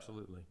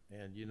 Absolutely.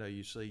 And, you know,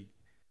 you see,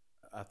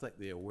 I think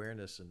the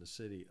awareness in the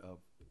city of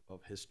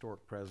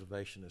historic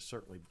preservation is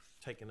certainly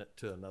taking it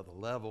to another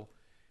level,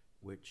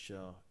 which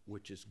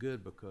is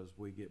good because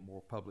we get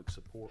more public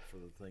support for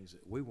the things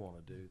that we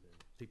want to do.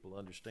 People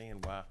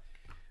understand why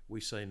we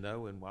say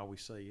no and why we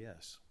say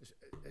yes.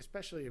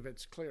 Especially if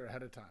it's clear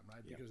ahead of time,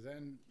 right? Yeah. Because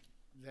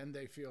then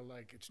they feel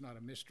like it's not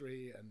a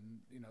mystery, and,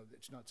 you know,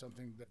 it's not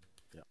something that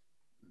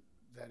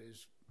that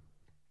is,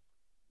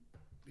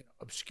 you know,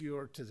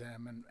 obscure to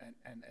them,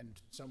 and in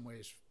some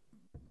ways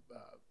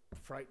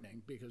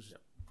frightening, because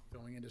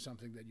going into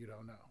something that you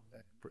don't know.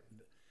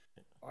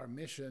 Our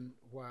mission,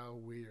 while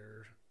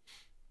we're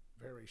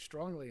very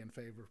strongly in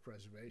favor of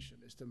preservation,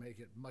 is to make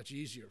it much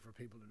easier for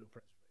people to do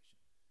preservation,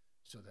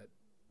 so that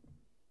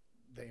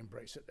they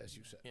embrace it, as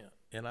you said. Yeah,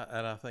 and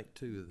I think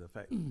too, the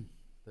fact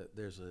that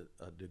there's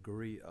a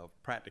degree of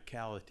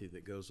practicality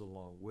that goes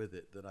along with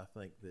it, that I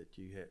think that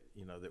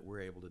that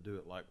we're able to do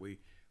it. Like we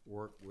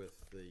work with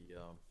the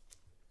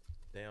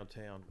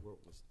downtown,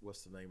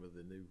 what's the name of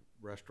the new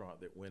restaurant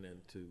that went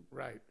into?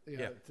 Right.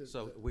 Yeah.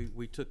 So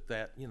we took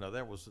that,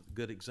 that was a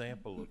good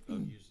example of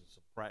using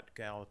some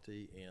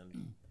practicality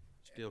and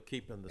still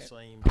keeping the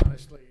same.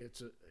 Honestly,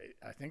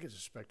 I think it's a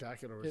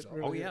spectacular result.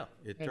 Oh yeah,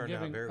 it turned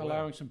out very well.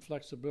 Allowing some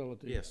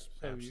flexibility. Yes,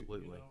 so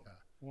absolutely.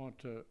 You want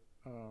to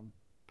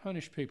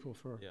punish people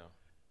for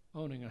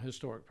owning a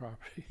historic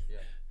property. Yeah.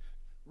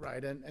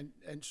 Right, and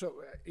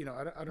so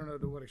I don't know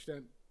to what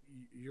extent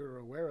you're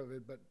aware of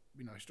it, but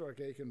Historic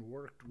Aiken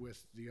worked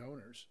with the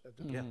owners at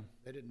the time.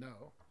 They didn't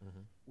know.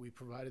 We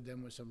provided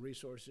them with some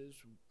resources.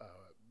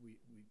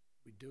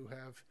 We do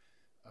have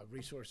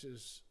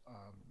resources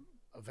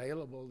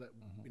available that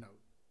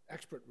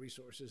expert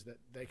resources that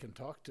they can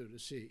talk to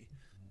see.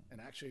 And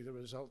actually, the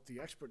result the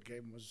expert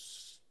gave them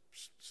was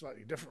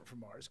slightly different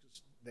from ours,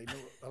 because they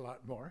knew a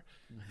lot more.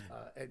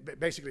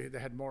 Basically, they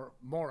had more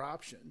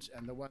options,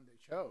 and the one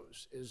they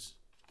chose is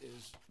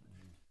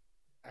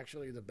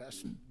actually the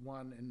best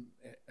one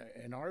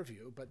in our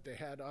view. But they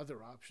had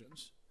other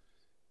options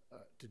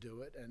to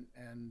do it,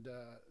 and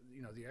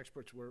the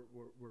experts were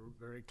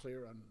very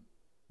clear on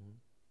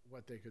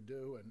what they could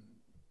do, and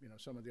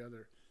some of the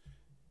other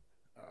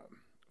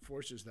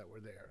forces that were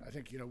there. I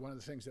think one of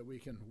the things that we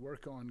can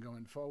work on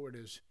going forward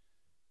is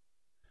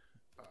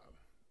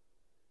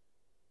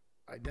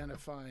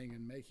identifying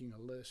and making a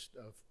list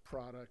of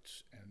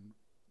products and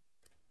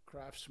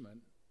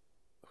craftsmen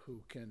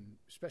who can,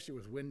 especially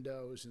with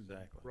windows and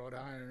wrought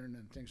iron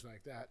and things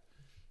like that.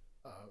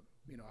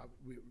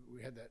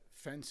 We had that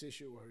fence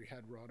issue where we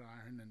had wrought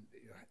iron, and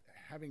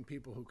having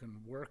people who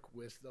can work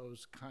with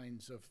those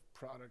kinds of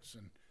products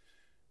and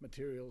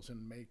materials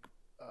and make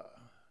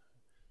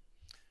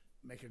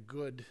a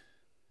good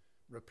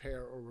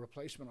repair or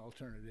replacement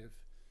alternative.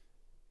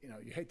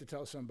 You hate to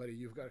tell somebody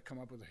you've got to come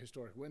up with a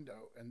historic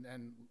window and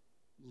then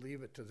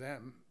leave it to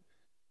them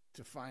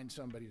to find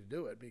somebody to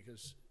do it,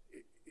 because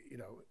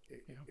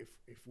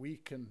if we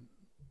can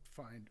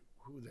find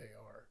who they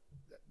are,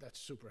 that's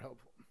super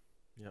helpful.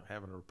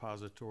 Having a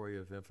repository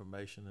of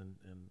information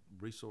and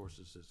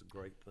resources is a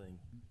great thing.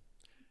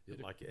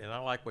 And I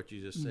like what you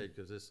just said,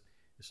 because it's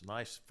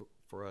nice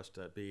for us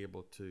to be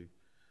able to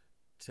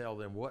tell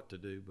them what to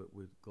do, but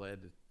we're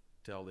glad to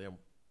tell them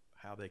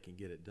how they can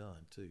get it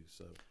done too.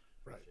 So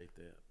appreciate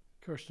that.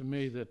 Occurs to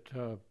me that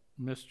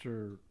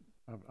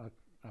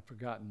I've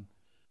forgotten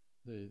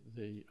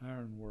the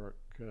ironwork.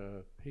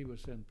 He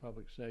was in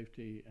public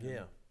safety. And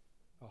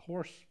a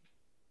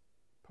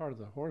part of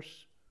the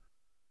horse.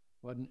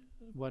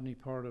 Wasn't he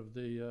part of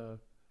the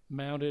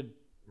mounted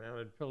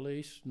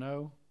police?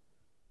 No.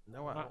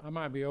 No, I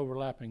might be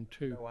overlapping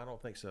too. No, I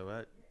don't think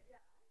so.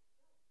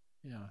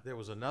 There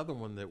was another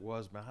one that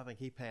was, but I think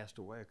he passed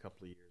away a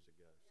couple of years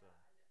ago. So.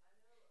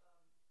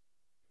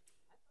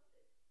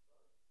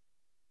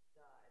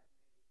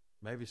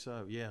 Maybe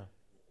so, yeah.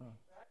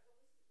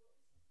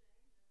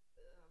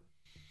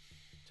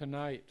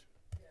 Tonight.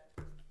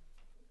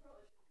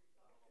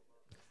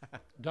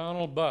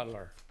 Donald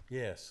Butler.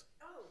 Yes.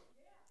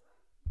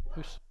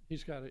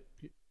 He's got a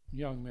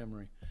young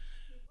memory.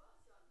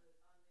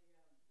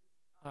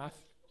 I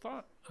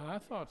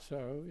thought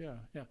so.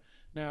 Yeah.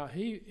 Now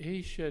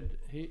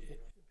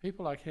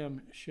people like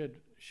him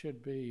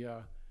should be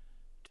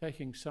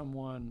taking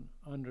someone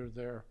under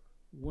their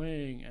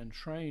wing and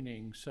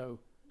training. So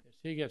as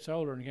he gets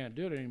older and can't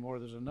do it anymore,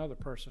 there's another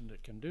person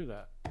that can do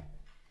that.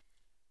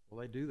 Well,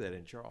 they do that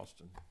in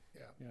Charleston.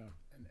 Yeah.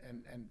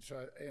 And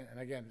so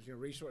again,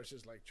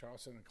 resources like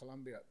Charleston and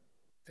Columbia,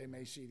 they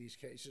may see these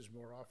cases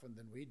more often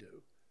than we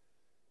do.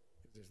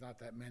 There's not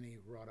that many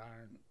wrought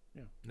iron.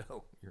 Yeah.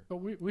 No. But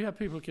we have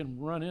people who can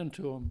run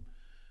into them,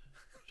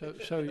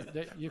 so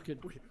that you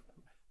could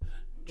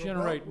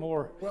generate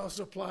more. Well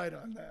supplied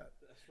on that.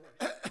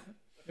 That's right.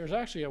 There's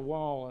actually a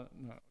wall.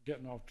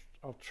 Getting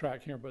off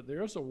track here, but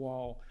there is a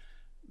wall,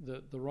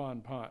 the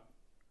Ron Pott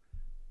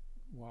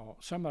wall.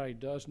 Somebody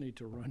does need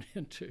to run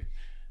into.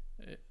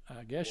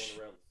 I guess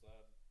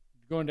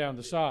going down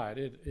the side.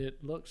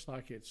 It looks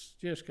like it's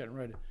just getting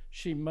ready.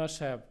 She must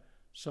have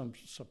some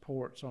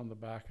supports on the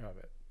back of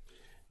it.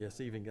 Yeah, it's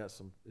even got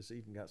some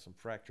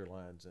fracture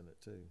lines in it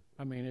too.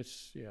 I mean,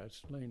 it's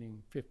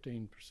leaning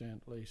 15%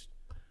 at least.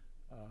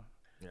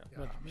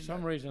 But for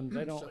some reason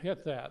they don't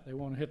hit that. They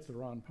want to hit the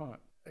Ron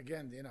Pont.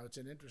 Again, it's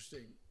an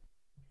interesting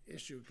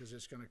issue, because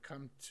it's going to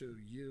come to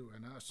you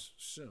and us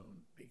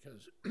soon,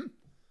 because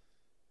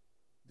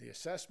the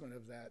assessment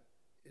of that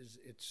is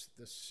it's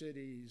the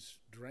city's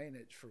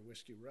drainage for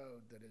Whiskey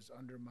Road that is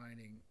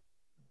undermining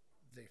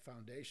the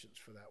foundations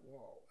for that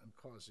wall and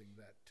causing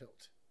that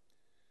tilt.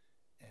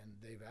 And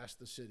they've asked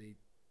the city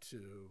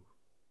to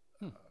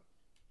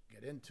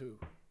get into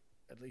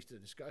at least a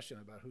discussion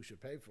about who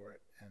should pay for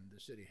it, and the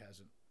city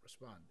hasn't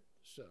responded.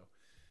 So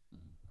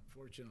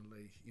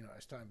unfortunately, you know,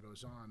 as time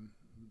goes on,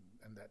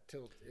 and that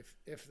tilt,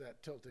 if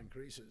that tilt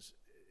increases,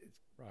 it's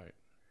Right.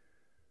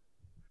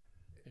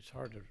 It's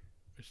hard to,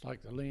 it's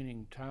like the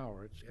leaning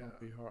tower. It's gonna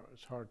be hard,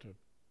 it's hard to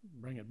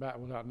bring it back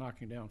without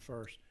knocking down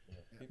first.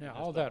 Now,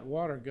 all that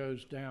water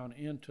goes down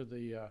into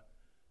the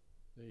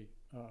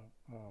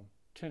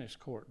tennis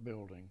court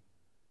building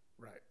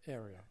right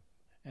area,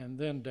 and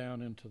then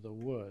down into the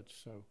woods.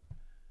 So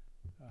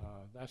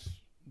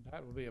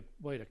that would be a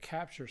way to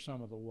capture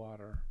some of the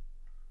water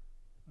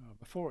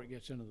before it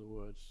gets into the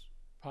woods,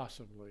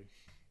 possibly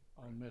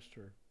on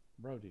Mr.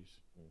 Brody's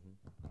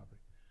property.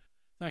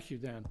 Thank you,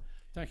 Dan.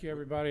 Thank you,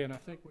 everybody. And I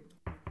think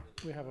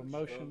we have a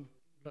motion.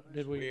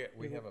 Did we?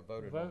 We haven't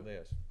voted on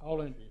this.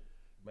 All in.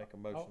 Make a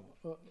motion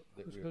that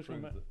we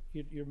approve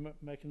You're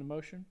making the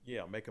motion?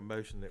 Yeah, make a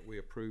motion that we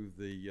approve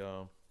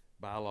the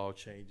bylaw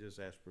changes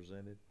as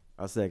presented.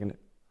 I second it.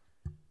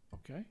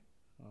 Okay.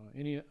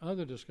 Any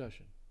other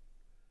discussion?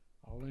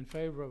 All in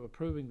favor of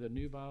approving the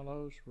new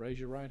bylaws, raise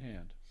your right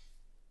hand.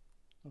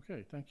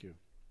 Okay, thank you.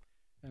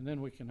 And then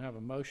we can have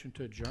a motion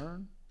to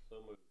adjourn. So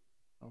moved.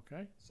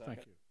 Okay, Second.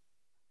 thank you.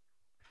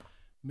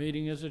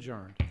 Meeting is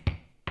adjourned.